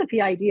some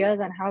recipe ideas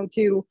on how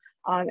to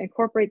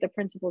incorporate the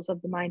principles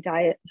of the MIND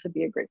diet, this would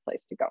be a great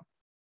place to go.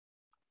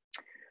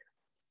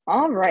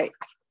 All right.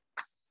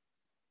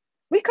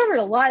 We covered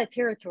a lot of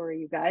territory,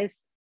 you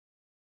guys.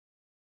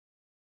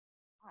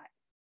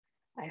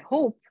 I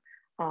hope,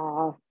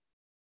 I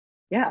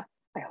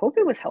hope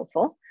it was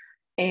helpful.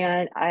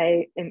 And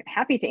I am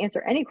happy to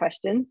answer any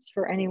questions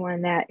for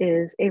anyone that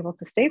is able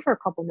to stay for a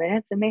couple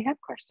minutes and may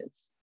have questions.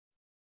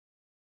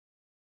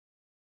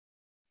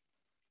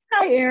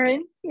 Hi,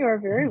 Erin. You are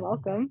very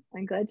welcome.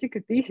 I'm glad you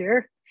could be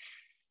here.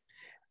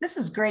 This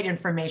is great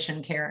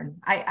information,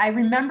 Karen. I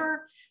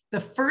remember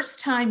the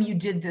first time you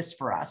did this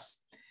for us.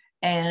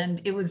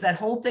 And it was that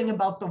whole thing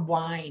about the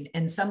wine.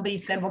 And somebody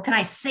said, well, can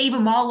I save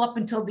them all up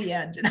until the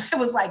end? And I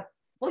was like,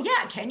 well,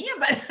 yeah, can you?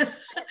 But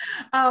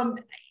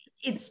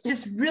it's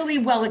just really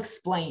well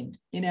explained.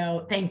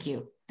 Thank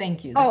you.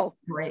 Thank you. This is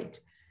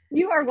great.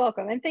 You are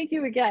welcome. And thank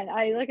you again.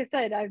 Like I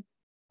said, I'm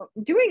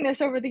doing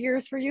this over the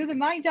years for you. The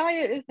MIND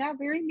diet is now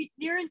very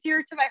near and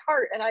dear to my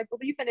heart. And I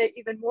believe in it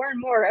even more and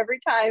more every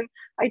time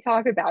I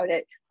talk about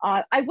it.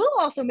 I will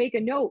also make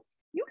a note.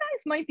 You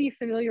guys might be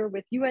familiar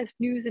with U.S.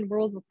 News and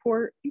World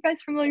Report. You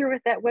guys familiar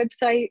with that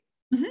website?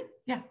 Mm-hmm.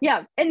 Yeah.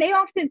 Yeah. And they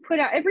often put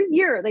out, every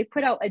year, they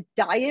put out a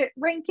diet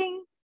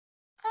ranking.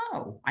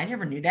 Oh, I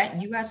never knew that.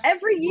 U.S.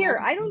 Every year,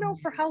 I don't know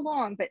for how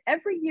long, but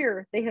every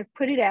year they have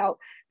put it out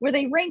where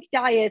they rank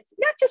diets,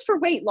 not just for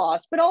weight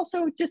loss, but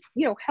also just,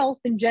 health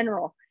in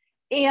general.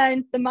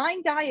 And the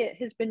MIND diet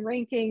has been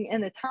ranking in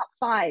the top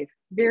 5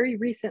 very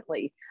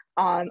recently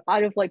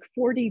out of like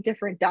 40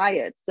 different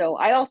diets. So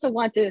I also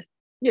want to,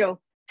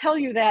 tell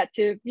you that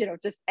to,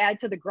 just add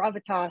to the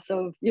gravitas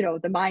of,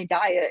 the MIND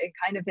diet and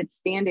kind of its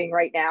standing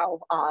right now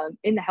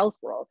in the health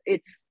world.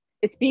 It's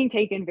being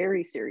taken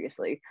very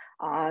seriously.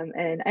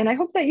 And I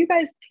hope that you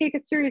guys take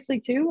it seriously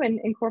too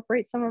and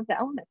incorporate some of the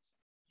elements.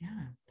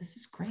 Yeah, this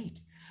is great.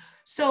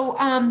 So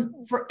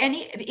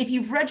if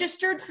you've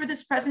registered for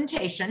this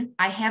presentation,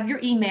 I have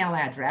your email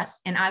address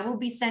and I will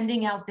be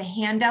sending out the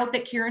handout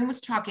that Karen was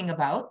talking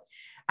about.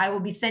 I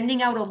will be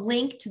sending out a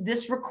link to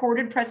this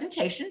recorded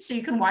presentation so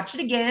you can watch it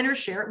again or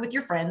share it with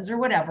your friends or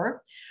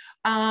whatever.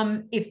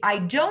 If I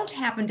don't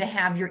happen to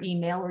have your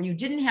email or you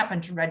didn't happen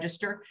to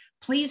register,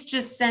 please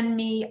just send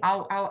me,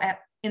 I'll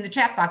in the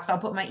chat box, I'll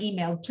put my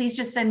email. Please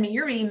just send me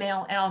your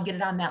email and I'll get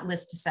it on that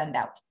list to send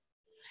out.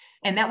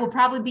 And that will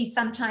probably be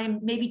sometime,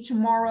 maybe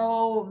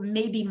tomorrow,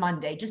 maybe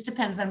Monday, just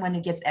depends on when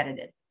it gets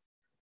edited.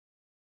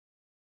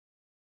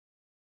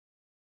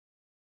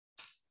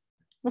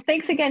 Well,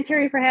 thanks again,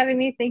 Terry, for having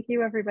me. Thank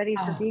you, everybody,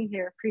 for being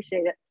here.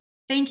 Appreciate it.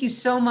 Thank you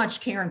so much,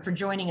 Karen, for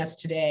joining us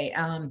today.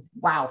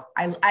 Wow,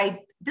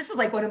 this is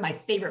like one of my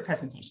favorite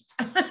presentations.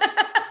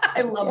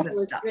 I love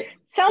this stuff.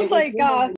 Sounds like